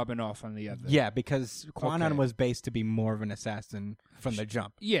matter of rubbing off on the other. Yeah, because Quanon Okay. was based to be more of an assassin from the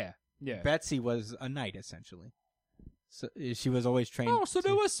jump. Yeah. Yeah. Betsy was a knight, essentially. So she was always trained. Oh, so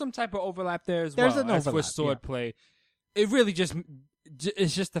there was some type of overlap there as There's well. an as overlap, with swordplay. It really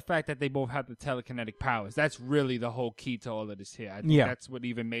it's just the fact that they both have the telekinetic powers. That's really the whole key to all of this here. I think Yeah. that's what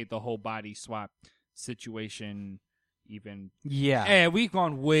even made the whole body swap situation even. Yeah. Hey, we've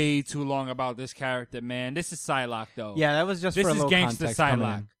gone way too long about this character, man. This is Psylocke, though. Yeah, that was just This for a is little gangster context coming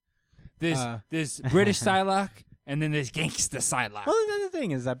Psylocke. in. There's British Psylocke, and then there's gangster Psylocke. Well, the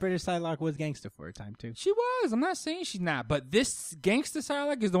thing is that British Psylocke was gangster for a time, too. She was. I'm not saying she's not, but this gangster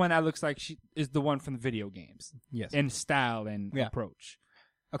Psylocke is the one that looks like she is the one from the video games Yes. in style and Yeah. approach.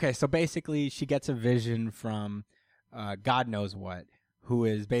 Okay, so basically she gets a vision from God knows what, who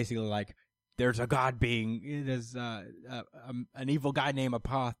is basically like, there's a god being, there's an evil guy named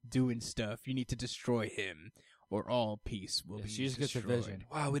Apoth doing stuff. You need to destroy him, or all peace will be She just gets a destroyed. vision.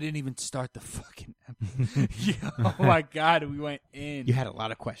 Wow, we didn't even start the fucking yeah, oh my god, we went in. You had a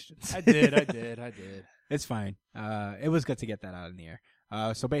lot of questions. I did. It's fine. It was good to get that out in the air.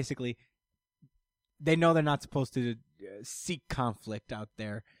 So basically, they know they're not supposed to seek conflict out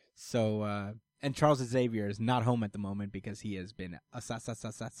there. So, and Charles Xavier is not home at the moment because he has been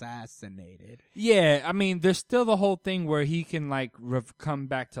assassinated. Yeah, I mean, there's still the whole thing where he can like come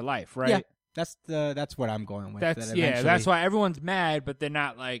back to life, right? Yeah, that's what I'm going with. That's that yeah. eventually- That's why everyone's mad, but they're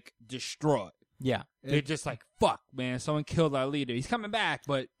not like distraught. Yeah, They're just like, "Fuck, man! Someone killed our leader. He's coming back,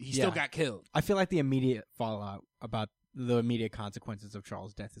 but he still Yeah. got killed." I feel like the immediate fallout about the immediate consequences of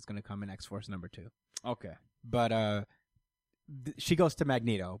Charles' death is going to come in X-Force number 2. Okay. But she goes to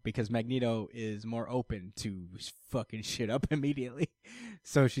Magneto because Magneto is more open to fucking shit up immediately.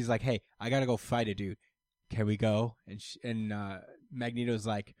 So she's like, "Hey, I gotta go fight a dude. Can we go?" And Magneto's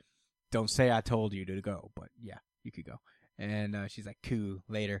like, "Don't say I told you to go, but yeah, you could go." And she's like, "Cool,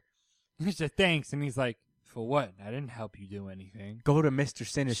 later. He said thanks, and he's like, "For what? I didn't help you do anything." Go to Mr. She's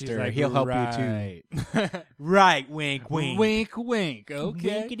Sinister. like, He'll help you too." Right, wink, wink. wink, wink.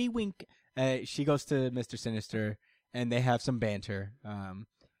 Okay. Winkety wink. She goes to Mr. Sinister, and they have some banter.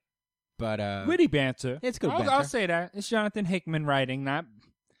 But Witty banter. It's good I'll banter. say that. It's Jonathan Hickman writing, not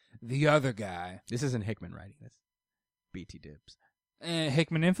the other guy. this isn't Hickman writing this. BT Dibs.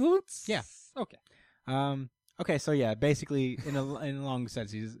 Hickman influence? Yeah. Okay. Okay, so yeah, basically, in a long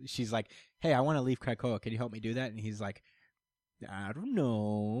sense, she's like, "Hey, I want to leave Krakoa. Can you help me do that?" And he's like, "I don't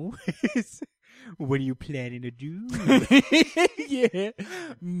know. What are you planning to do?" Yeah.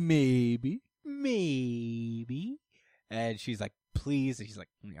 Maybe. Maybe. And she's like, "Please." And she's like,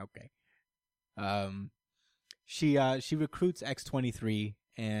 "Okay." She recruits X-23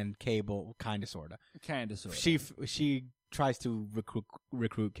 and Cable, kind of, sorta. Kind of, sort of. She tries to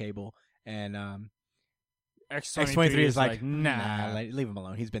recruit Cable, and X-23 is like, nah. leave him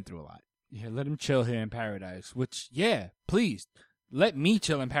alone. He's been through a lot. Yeah, let him chill here in paradise. Which, yeah, please. Let me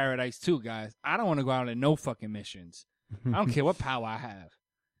chill in paradise too, guys. I don't want to go out on no fucking missions. I don't care what power I have.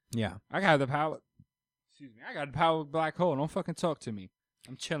 Yeah. I got the power. Excuse me. I got the power of black hole. Don't fucking talk to me.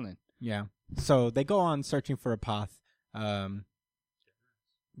 I'm chilling. Yeah. So they go on searching for Apoth. And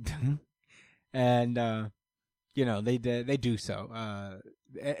they do so.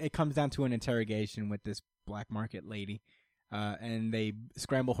 It comes down to an interrogation with this black market lady, and they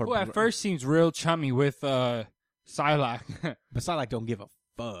scramble her. Who at first seems real chummy with Psylocke. but Psylocke don't give a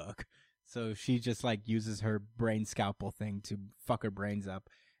fuck. So she just like uses her brain scalpel thing to fuck her brains up,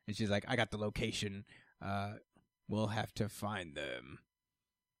 and she's like, "I got the location. We'll have to find them."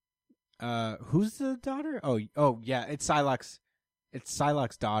 Who's the daughter? Oh yeah, it's Psylocke's. It's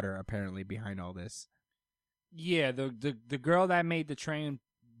Psylocke's daughter, apparently, behind all this. Yeah, the girl that made the train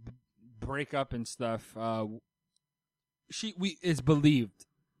break up and stuff. Is believed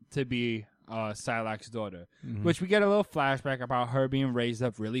to be Psylocke's daughter, which we get a little flashback about her being raised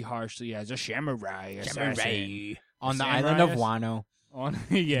up really harshly as a samurai assassin On the Samurai island of ass- Wano.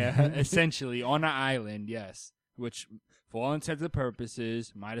 Essentially on an island, yes. Which, for all intents and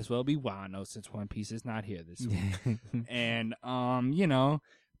purposes, might as well be Wano since One Piece is not here this week. And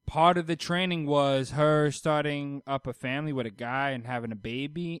part of the training was her starting up a family with a guy and having a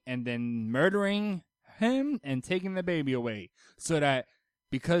baby, and then murdering him and taking the baby away. So that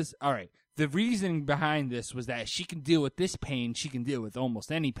the reasoning behind this was that she can deal with this pain, she can deal with almost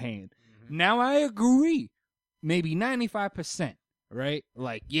any pain. Now I agree, maybe 95%. Right?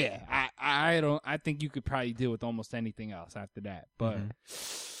 Like, yeah, I think you could probably deal with almost anything else after that. But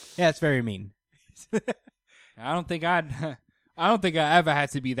Yeah, it's very mean. I don't think I ever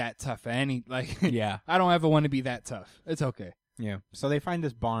had to be that tough for any, Yeah. I don't ever want to be that tough. It's okay. Yeah. So they find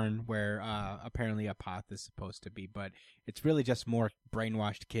this barn where apparently Apoth is supposed to be, but it's really just more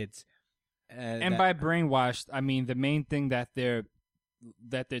brainwashed kids. And by brainwashed, I mean the main thing that they're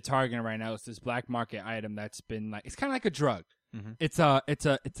targeting right now is this black market item that's been like, it's kind of like a drug. It's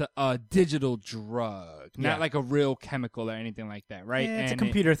a digital drug, not Yeah. like a real chemical or anything like that, right? Yeah, it's a And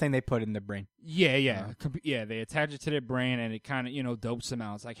computer thing they put in the brain. Yeah. They attach it to their brain, and it kind of dopes them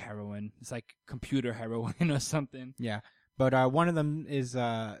out. It's like heroin. It's like computer heroin or something. Yeah, but one of them is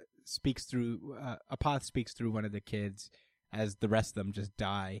speaks through Apoth speaks through one of the kids as the rest of them just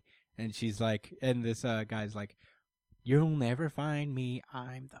die, and she's like, and this guy's like, "You'll never find me.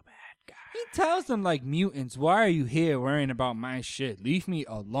 I'm the bad guy." He tells them, like, mutants, why are you here worrying about my shit? Leave me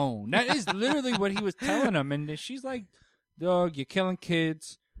alone. That is literally what he was telling them. And then she's like, dog, you're killing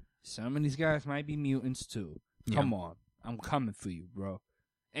kids. Some of these guys might be mutants, too. Come on. I'm coming for you, bro.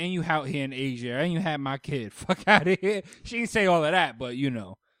 And you out here in Asia. And you had my kid. Fuck out of here. She didn't say all of that, but you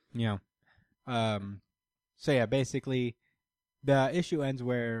know. Yeah. So, yeah, basically, the issue ends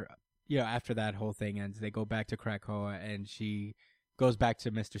where, after that whole thing ends, they go back to Krakoa, and she goes back to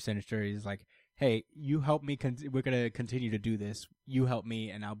Mr. Sinister. He's like, hey, you help me. We're going to continue to do this. You help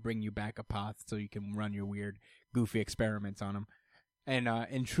me, and I'll bring you back Apoth so you can run your weird, goofy experiments on him. And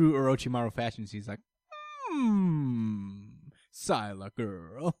in true Orochimaru fashion, she's like, Scylla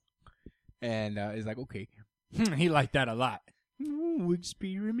girl. And he's like, okay. He liked that a lot.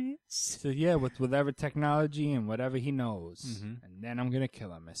 Experiments. So, yeah, with whatever technology and whatever he knows. Mhm. And then I'm going to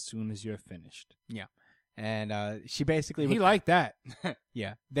kill him as soon as you're finished. Yeah. And she basically... He liked that.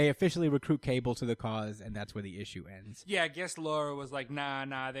 Yeah. They officially recruit Cable to the cause, and that's where the issue ends. Yeah, I guess Laura was like,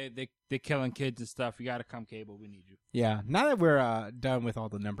 nah, they're killing kids and stuff. You got to come, Cable. We need you. Yeah. Now that we're done with all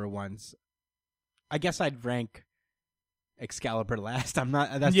the number ones, I guess I'd rank Excalibur last. That's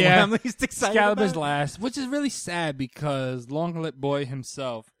the one I'm least excited Excalibur's about. last, which is really sad because Long Lip Boy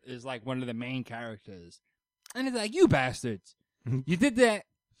himself is like one of the main characters. And it's like, you bastards. You did that.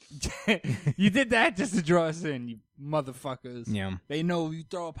 You did that just to draw us in, you motherfuckers. Yeah. They know you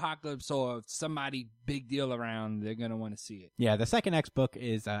throw Apocalypse or somebody big deal around, they're going to want to see it. Yeah, the second X book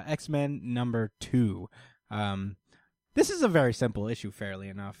is X-Men number 2. This is a very simple issue, fairly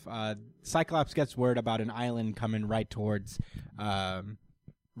enough. Cyclops gets word about an island coming right towards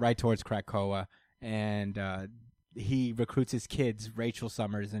Krakoa, and he recruits his kids, Rachel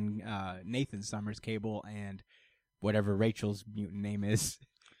Summers and Nathan Summers, Cable, and whatever Rachel's mutant name is.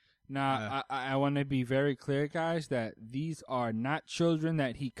 Now, I want to be very clear, guys, that these are not children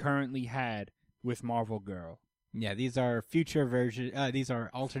that he currently had with Marvel Girl. Yeah, these are future version. These are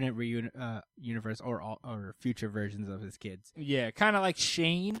alternate universe or future versions of his kids. Yeah, kind of like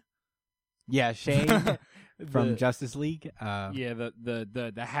Shane. Yeah, Shane from The- Justice League. Yeah,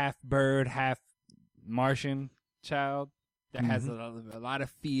 the half bird, half Martian child that has a lot of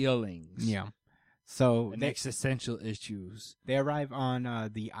feelings. Yeah. So And existential issues. they arrive on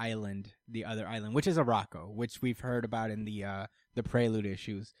the other island, which is Araco, which we've heard about in the Prelude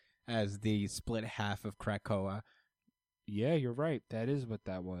issues as the split half of Krakoa. Yeah, you're right. That is what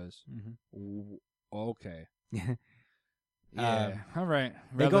that was. Mhm. Okay. Yeah. All right.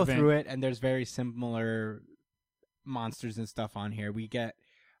 They go Relevant. through it, and there's very similar monsters and stuff on here. We get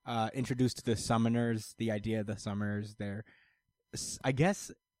introduced to the summoners, the idea of the summoners. They're, I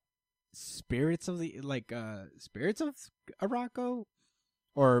guess, spirits of Araco,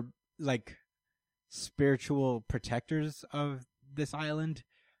 or like spiritual protectors of this island.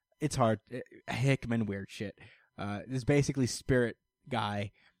 It's hard. Hickman weird shit. This basically spirit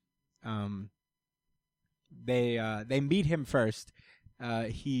guy. They meet him first.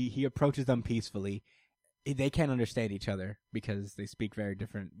 He approaches them peacefully. They can't understand each other because they speak very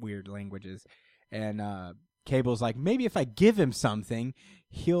different weird languages. And Cable's like, maybe if I give him something,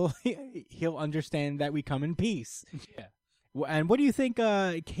 he'll understand that we come in peace. Yeah. And what do you think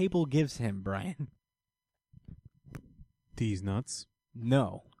Cable gives him, Brian? These nuts.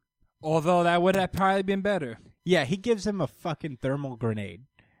 No. Although that would have probably been better. Yeah, he gives him a fucking thermal grenade.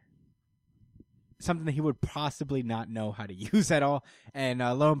 Something that he would possibly not know how to use at all. And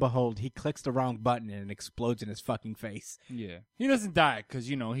lo and behold, he clicks the wrong button and it explodes in his fucking face. Yeah. He doesn't die because,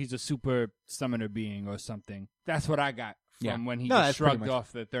 he's a super summoner being or something. That's what I got from when he No, just that's pretty shrugged much-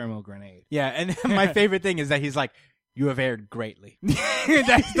 off the thermal grenade. Yeah, and my favorite thing is that he's like, you have erred greatly.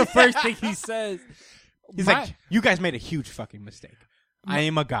 That's the first thing he says. He's like, you guys made a huge fucking mistake. I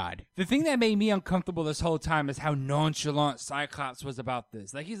am a god. The thing that made me uncomfortable this whole time is how nonchalant Cyclops was about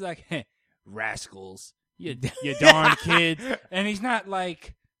this. Like, he's like, rascals, you darn kids. And he's not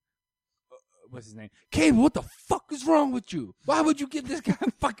like, what's his name? Cable, what the fuck is wrong with you? Why would you give this guy a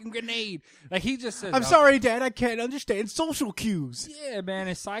fucking grenade? Like, he just says, I'm sorry, Dad, I can't understand social cues. Yeah, man.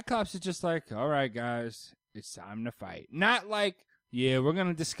 And Cyclops is just like, all right, guys, it's time to fight. Not like, yeah, we're going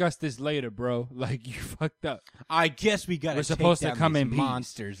to discuss this later, bro. Like, you fucked up. I guess we gotta We're take supposed to down come these in peace.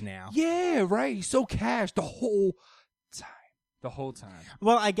 monsters now. Yeah, right. He's so cash the whole time. the whole time.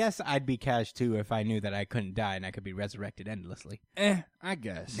 Well, I guess I'd be Cash too if I knew that I couldn't die and I could be resurrected endlessly. I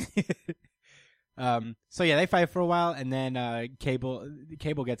guess. So yeah, they fight for a while, and then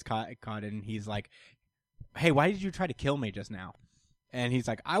Cable gets caught, and he's like, "Hey, why did you try to kill me just now?" And he's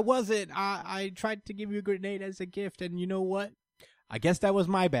like, "I wasn't. I tried to give you a grenade as a gift, and you know what? I guess that was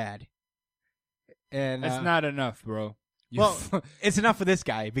my bad." And That's not enough, bro. well, it's enough for this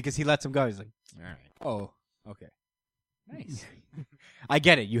guy because he lets him go. He's like, "All right, Oh, okay. Nice. I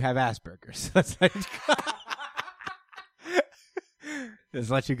get it. You have Asperger's. Let's let you go. Let's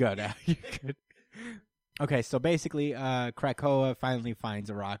let you go now. You're good." Okay, so basically, Krakoa finally finds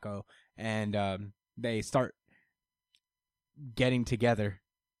Arakko, and they start getting together.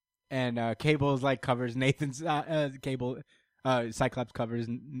 And Cable's like covers Nathan's Cyclops covers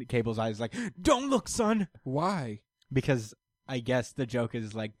Cable's eyes, like, "Don't look, son," Why? because I guess the joke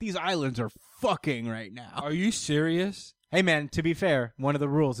is like, these islands are fucking right now. Are you serious? Hey man, to be fair, one of the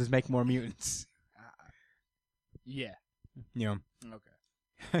rules is make more mutants. Yeah. You know.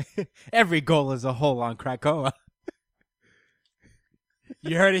 Okay. Every goal is a hole on Krakoa.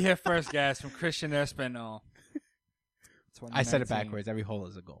 You heard it here first, guys, from Christian Espinal. I said it backwards. Every hole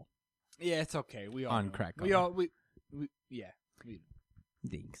is a goal. Yeah, it's okay. We all On know. Krakoa. We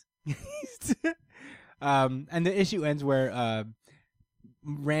Dinks. And the issue ends where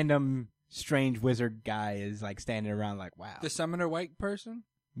random strange wizard guy is like standing around like, wow. The summoner white person?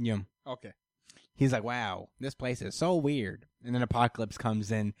 Yeah. Okay. He's like, wow, this place is so weird. And then Apocalypse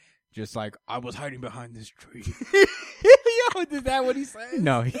comes in just like, I was hiding behind this tree. Yo, is that what he says?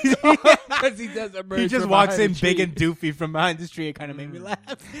 No. Because he does emerge He just from walks behind in the big tree. and doofy from behind this tree. It kind of made me laugh.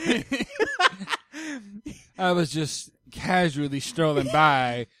 I was just casually strolling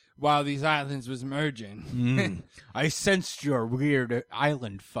by while these islands was merging. I sensed your weird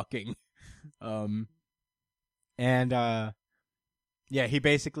island fucking. Yeah, he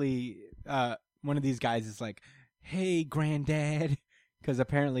basically, one of these guys is like, "Hey, granddad," because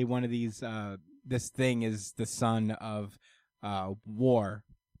apparently one of these, this thing is the son of, War,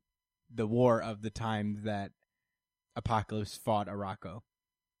 the war of the time that Apocalypse fought Arakko.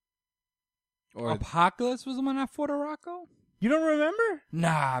 Or Apocalypse was the one that fought Arakko? you don't remember?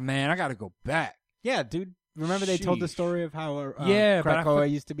 Nah, man, I gotta go back. Yeah, dude. Remember they told the Sheesh. story of how Yeah, but I Krakoa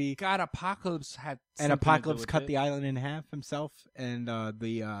used to be. God, Apocalypse had And something to Apocalypse do with cut it. the island in half himself, and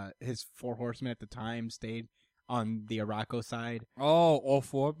his 4 horsemen at the time stayed on the Arakko side. Oh, all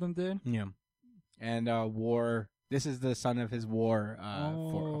 4 of them did? Yeah, and War. This is the son of his War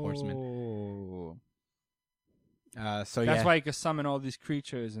 4 horsemen. Oh. So That's yeah, why you could summon all these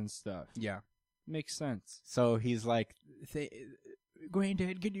creatures and stuff. yeah. Makes sense. So he's like,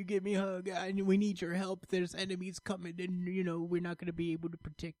 "Granddad, can you give me a hug? We need your help. There's enemies coming, and we're not going to be able to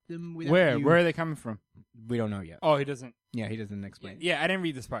protect them without Where? you." Where are they coming from? We don't know yet. Oh, he doesn't. Yeah, he doesn't explain. Yeah, I didn't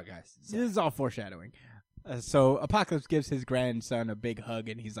read this part, guys. This is all foreshadowing. So Apocalypse gives his grandson a big hug,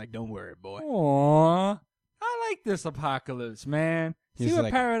 and he's like, "Don't worry, boy." Aww. I like this Apocalypse, man. See He's what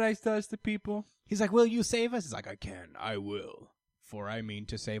like- paradise does to people? He's like, "Will you save us?" He's like, I will. For I mean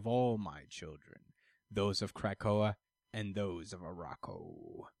to save all my children, those of Krakoa and those of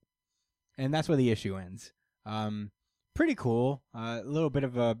Arakko." And that's where the issue ends. Pretty cool. A little bit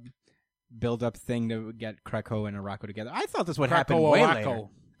of a build-up thing to get Krakoa and Arakko together. I thought this would happen Krakoa, way Arakko. later.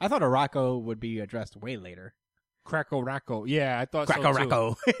 I thought Arakko would be addressed way later. Racco. Yeah, I thought so too.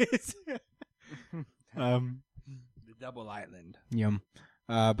 Arakko. The double island. Yum.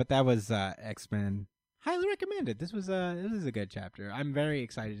 But that was X-Men. Highly recommended. This was a good chapter. I'm very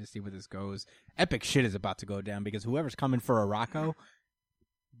excited to see where this goes. Epic shit is about to go down because whoever's coming for Arakko,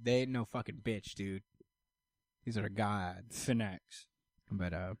 they ain't no fucking bitch, dude. These are gods. Finax.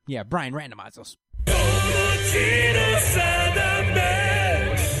 But yeah, Brian, randomize those.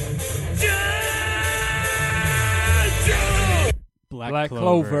 Black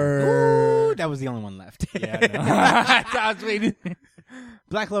Clover. Ooh, that was the only one left. Yeah, I was waiting.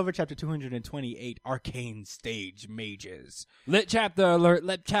 Black Clover, chapter 228, Arcane Stage Mages. Lit chapter alert.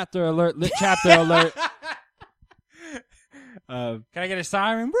 Lit chapter alert. Lit chapter alert. Can I get a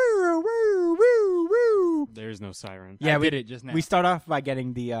siren? Woo, woo, woo, woo. There's no siren. Yeah, I we did it just now. We start off by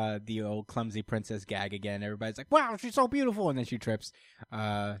getting the old clumsy princess gag again. Everybody's like, "Wow, she's so beautiful," and then she trips.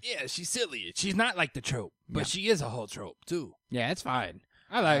 Yeah, she's silly. She's not like the trope, but she is a whole trope too. Yeah, it's fine.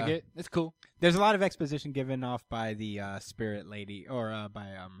 I like it. It's cool. There's a lot of exposition given off by the spirit lady, or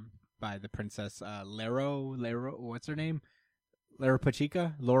by the princess Lero. What's her name? Loro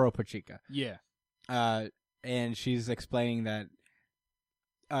Pachica. Yeah. And she's explaining that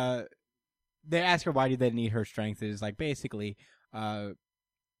they ask her why do they need her strength. It is like basically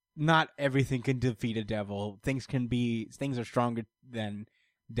not everything can defeat a devil. Things are stronger than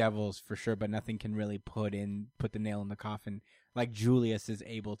devils for sure, but nothing can really put the nail in the coffin. Like Julius is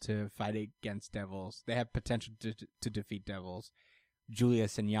able to fight against devils. They have potential to defeat devils.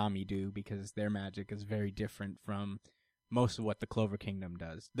 Julius and Yami do, because their magic is very different from most of what the Clover Kingdom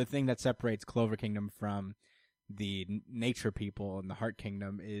does. The thing that separates Clover Kingdom from the nature people in the Heart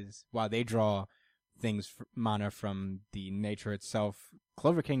Kingdom is, while they draw mana from the nature itself,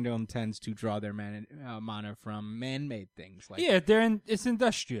 Clover Kingdom tends to draw their mana from man-made things. Like, yeah, it's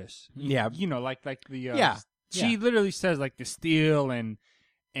industrious. Yeah. Like the Yeah. She literally says like the steel and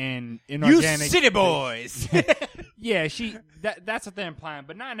inorganic. You city boys. Yeah, that's what they're implying,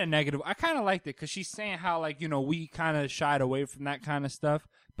 but not in a negative. I kind of liked it because she's saying how, like, we kind of shied away from that kind of stuff,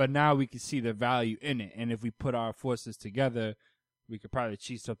 but now we can see the value in it. And if we put our forces together, we could probably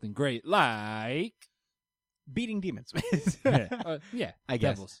achieve something great, like beating demons. yeah, I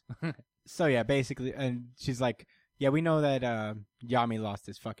guess. devils. So yeah, basically, and she's like, yeah, we know that Yami lost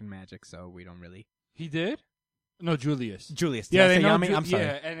his fucking magic, so we don't really. He did? No, Julius. Did Yeah, I they say know. Yami? I'm sorry.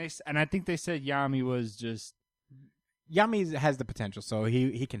 Yeah, and I think they said Yami was just. Yami has the potential, so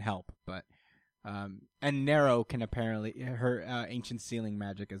he can help, but and Nero can apparently, her ancient sealing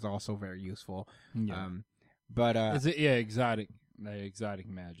magic is also very useful. Yeah. But Is it exotic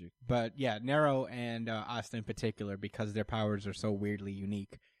magic? But yeah, Nero and Asta in particular, because their powers are so weirdly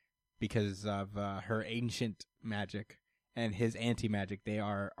unique, because of her ancient magic and his anti-magic, they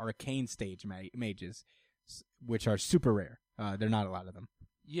are arcane stage mages, which are super rare. There are not a lot of them.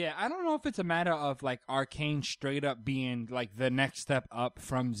 Yeah, I don't know if it's a matter of like arcane straight up being like the next step up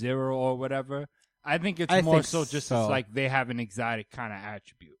from zero or whatever. I think it's more so just it's like they have an exotic kind of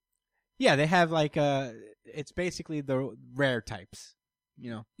attribute. Yeah, they have like it's basically the rare types,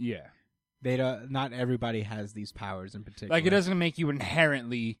 Yeah. They don't. Not everybody has these powers in particular. Like, it doesn't make you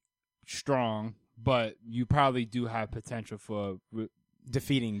inherently strong, but you probably do have potential for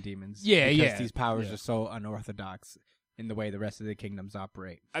defeating demons. Yeah, because these powers are so unorthodox in the way the rest of the kingdoms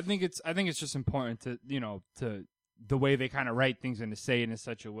operate. I think it's just important to to the way they kind of write things and to say it in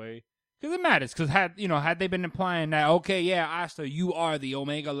such a way, because it matters. Because had they been implying that, okay, yeah, Asta, you are the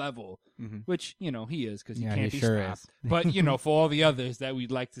Omega level, which he is, because he can't be stopped. But for all the others that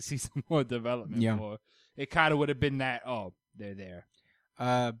we'd like to see some more development for, it kind of would have been that, oh, they're there.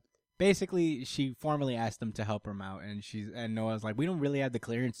 Basically, she formally asked them to help her out, and Noah's like, we don't really have the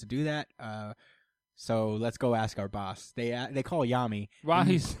clearance to do that. So let's go ask our boss. They call Yami. While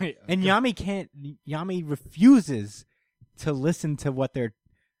and Yami refuses to listen to what they're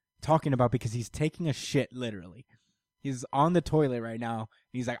talking about because he's taking a shit, literally. He's on the toilet right now. And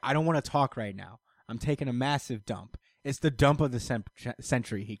he's like, I don't want to talk right now. I'm taking a massive dump. It's the dump of the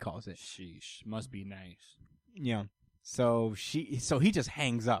century, he calls it. Sheesh, must be nice. Yeah. So he just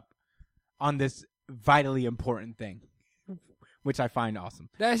hangs up on this vitally important thing, which I find awesome.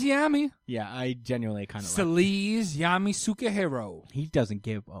 That's Yami. Yeah, I genuinely kind of like Sleaze Yami Sukahiro. He doesn't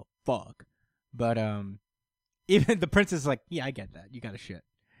give a fuck. But even the princess is like, yeah, I get that. You got to shit.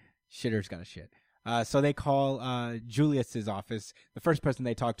 Shitter's got to shit. So they call Julius's office. The first person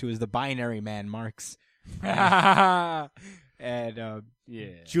they talk to is the binary man, Marx. And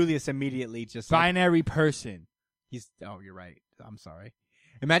Julius immediately just binary person. You're right. I'm sorry.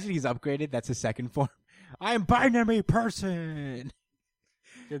 Imagine he's upgraded. That's his second form. I'm binary person.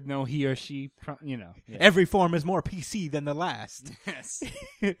 No, he or she, Yeah. Every form is more PC than the last. Yes.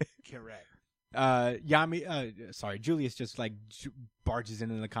 Correct. Julius just like barges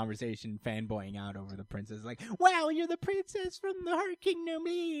into the conversation, fanboying out over the princess. Like, wow, you're the princess from the Heart Kingdom.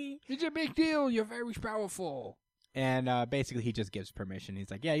 It's a big deal. You're very powerful. And basically, he just gives permission. He's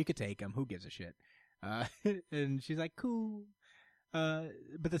like, yeah, you could take him. Who gives a shit? And she's like, cool.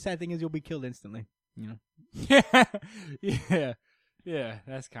 But the sad thing is, you'll be killed instantly. Yeah.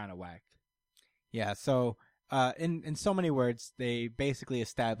 That's kind of whack. Yeah. So, in so many words, they basically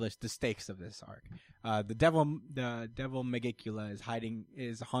established the stakes of this arc. The devil Megicula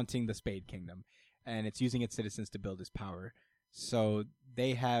is haunting the Spade Kingdom, and it's using its citizens to build its power. So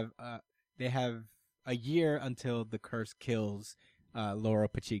they have a year until the curse kills Laura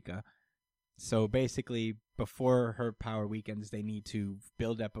Pachica. So basically, before her power weakens, they need to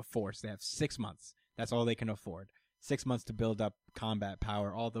build up a force. They have 6 months. That's all they can afford. 6 months to build up combat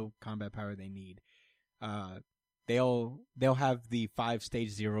power, all the combat power they need. They'll have the 5 stage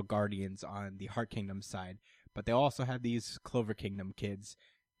 0 guardians on the Heart Kingdom side, but they also have these Clover Kingdom kids.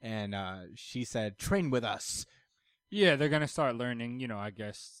 And she said, "Train with us." Yeah, they're gonna start learning. I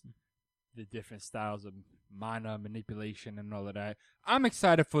guess the different styles of mana manipulation and all of that. I'm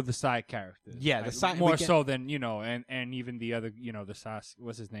excited for the side characters. Yeah, the side- more we get- so than and even the other the Sas.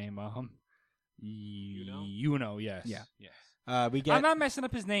 What's his name? Yuno. Yes. Yeah. Yes. We get I'm not messing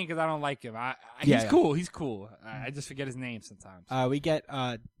up his name because I don't like him. Yeah, He's yeah. cool. He's cool. I just forget his name sometimes. we get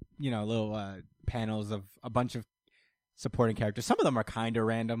little panels of a bunch of supporting characters. Some of them are kind of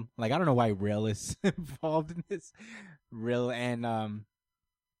random. Like I don't know why Rill is involved in this. Rill and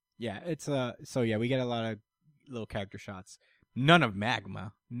it's we get a lot of little character shots. None of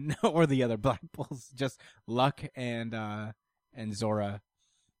Magma or the other Black Bulls. Just Luck and Zora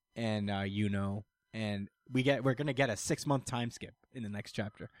and Yuno. And we're gonna get a 6-month time skip in the next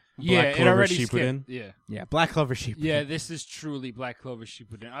chapter. Yeah, it Clover already Shippuden? skipped. Yeah. Yeah, Black Clover Sheep. Yeah, this is truly Black Clover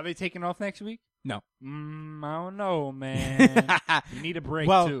Shippuden. Are they taking off next week? No. I don't know, man. You need a break,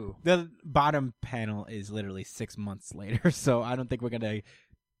 well, too. the bottom panel is literally 6 months later, so I don't think we're gonna.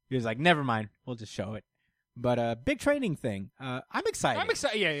 He was like, never mind, we'll just show it. But big training thing. I'm excited. I'm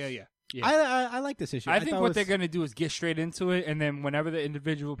excited. Yeah. I like this issue. I think thought what it they're was- going to do is get straight into it, and then whenever the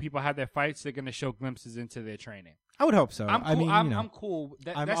individual people have their fights, they're going to show glimpses into their training. I would hope so. I'm cool. I mean, I'm cool.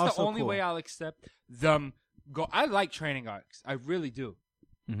 I'm That's the also only cool. way I'll accept them go. I like training arcs. I really do.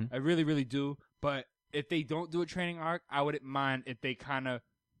 Mhm. I really, really do. But if they don't do a training arc, I wouldn't mind if they kind of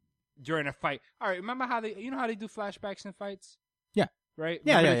during a fight. All right, remember how they how they do flashbacks in fights? Yeah. Right.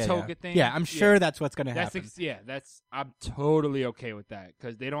 Yeah, Remember yeah, the yeah. Toga thing. Yeah, I'm sure that's what's going to That's happen. I'm totally okay with that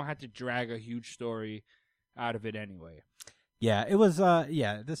because they don't have to drag a huge story out of it anyway. Yeah, it was.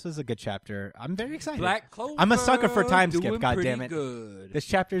 This was a good chapter. I'm very excited. Black Clover. I'm a sucker for time skip, doing goddammit. pretty good. This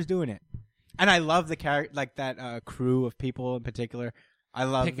chapter is doing it, and I love the character, like that crew of people in particular. I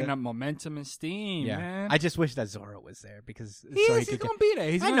love Picking that- up momentum and steam, Yeah, man. I just wish that Zora was there because He so is. he He's could gonna be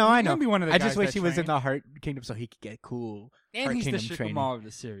there. He's I gonna, know. he's gonna be one of the I guys just wish that he was in train. the Heart Kingdom so he could get cool. And Heart he's Kingdom the training. Shikamaru of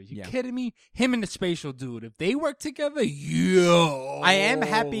the series. You Yeah. kidding me? Him and the spatial dude. If they work together, yo. I am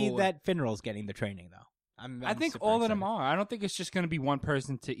happy that Finral's getting the training though. I think super all of them excited. are. I don't think it's just going to be one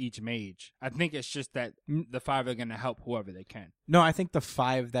person to each mage. I think it's just that the 5 are going to help whoever they can. No, I think the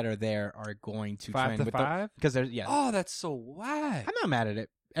 5 that are there are going to 5 train to with 5? because there's Oh, that's so whack. I'm not mad at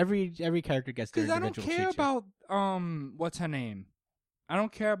it. Every character gets their Because I don't individual care feature. about what's her name. I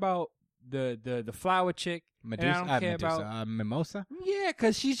don't care about the flower chick. Medusa, and I don't care Medusa, about Mimosa. yeah,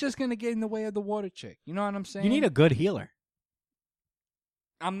 because she's just gonna get in the way of the water chick. You know what I'm saying? You need a good healer.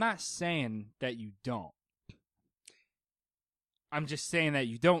 I'm not saying that you don't. I'm just saying that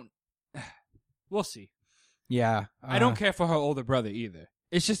you don't. We'll see. Yeah, I don't care for her older brother either.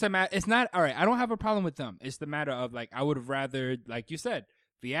 It's just a matter. It's not all right. I don't have a problem with them. It's the matter of like I would have rather, like you said,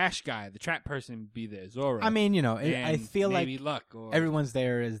 the Ash guy, the trap person, be there. Zora. I mean, I and feel like maybe Luck or everyone's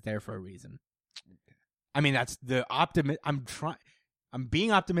there is there for a reason. I mean, that's the optimist. I'm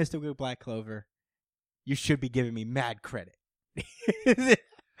being optimistic with Black Clover. You should be giving me mad credit.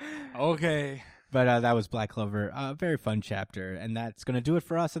 Okay. But that was Black Clover. A very fun chapter, and that's going to do it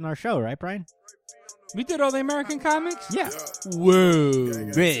for us in our show, right, Brian? We did all the American comics. Yeah. Whoa.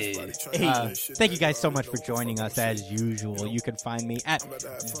 Hey, thank you guys so much for joining us as usual. You can find me at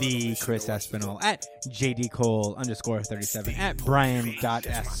the Chris Espinal, at JD_Cole_37, at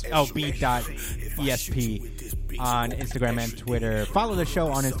Brian.SLB.ESP on Instagram and Twitter. Follow the show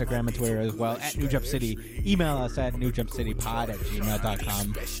on Instagram and Twitter as well at New Jump City. Email us at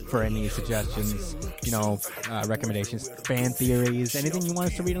newjumpcitypod@gmail.com for any suggestions, recommendations, fan theories, anything you want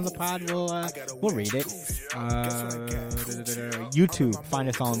us to read on the pod, we'll read it. YouTube, find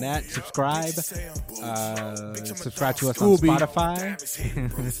us on that. Subscribe to us on Spotify.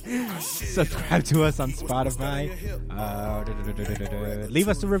 Subscribe to us on Spotify. Leave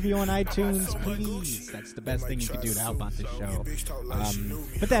us a review on iTunes, please. That's the best thing you can do to help out this show.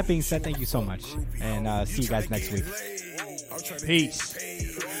 With that being said, thank you so much, and see you guys next week. Peace.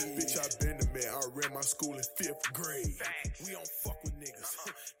 Bitch, I been the man. I ran my school in 5th grade. We don't fuck with niggas.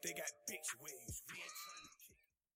 They got bitch ways.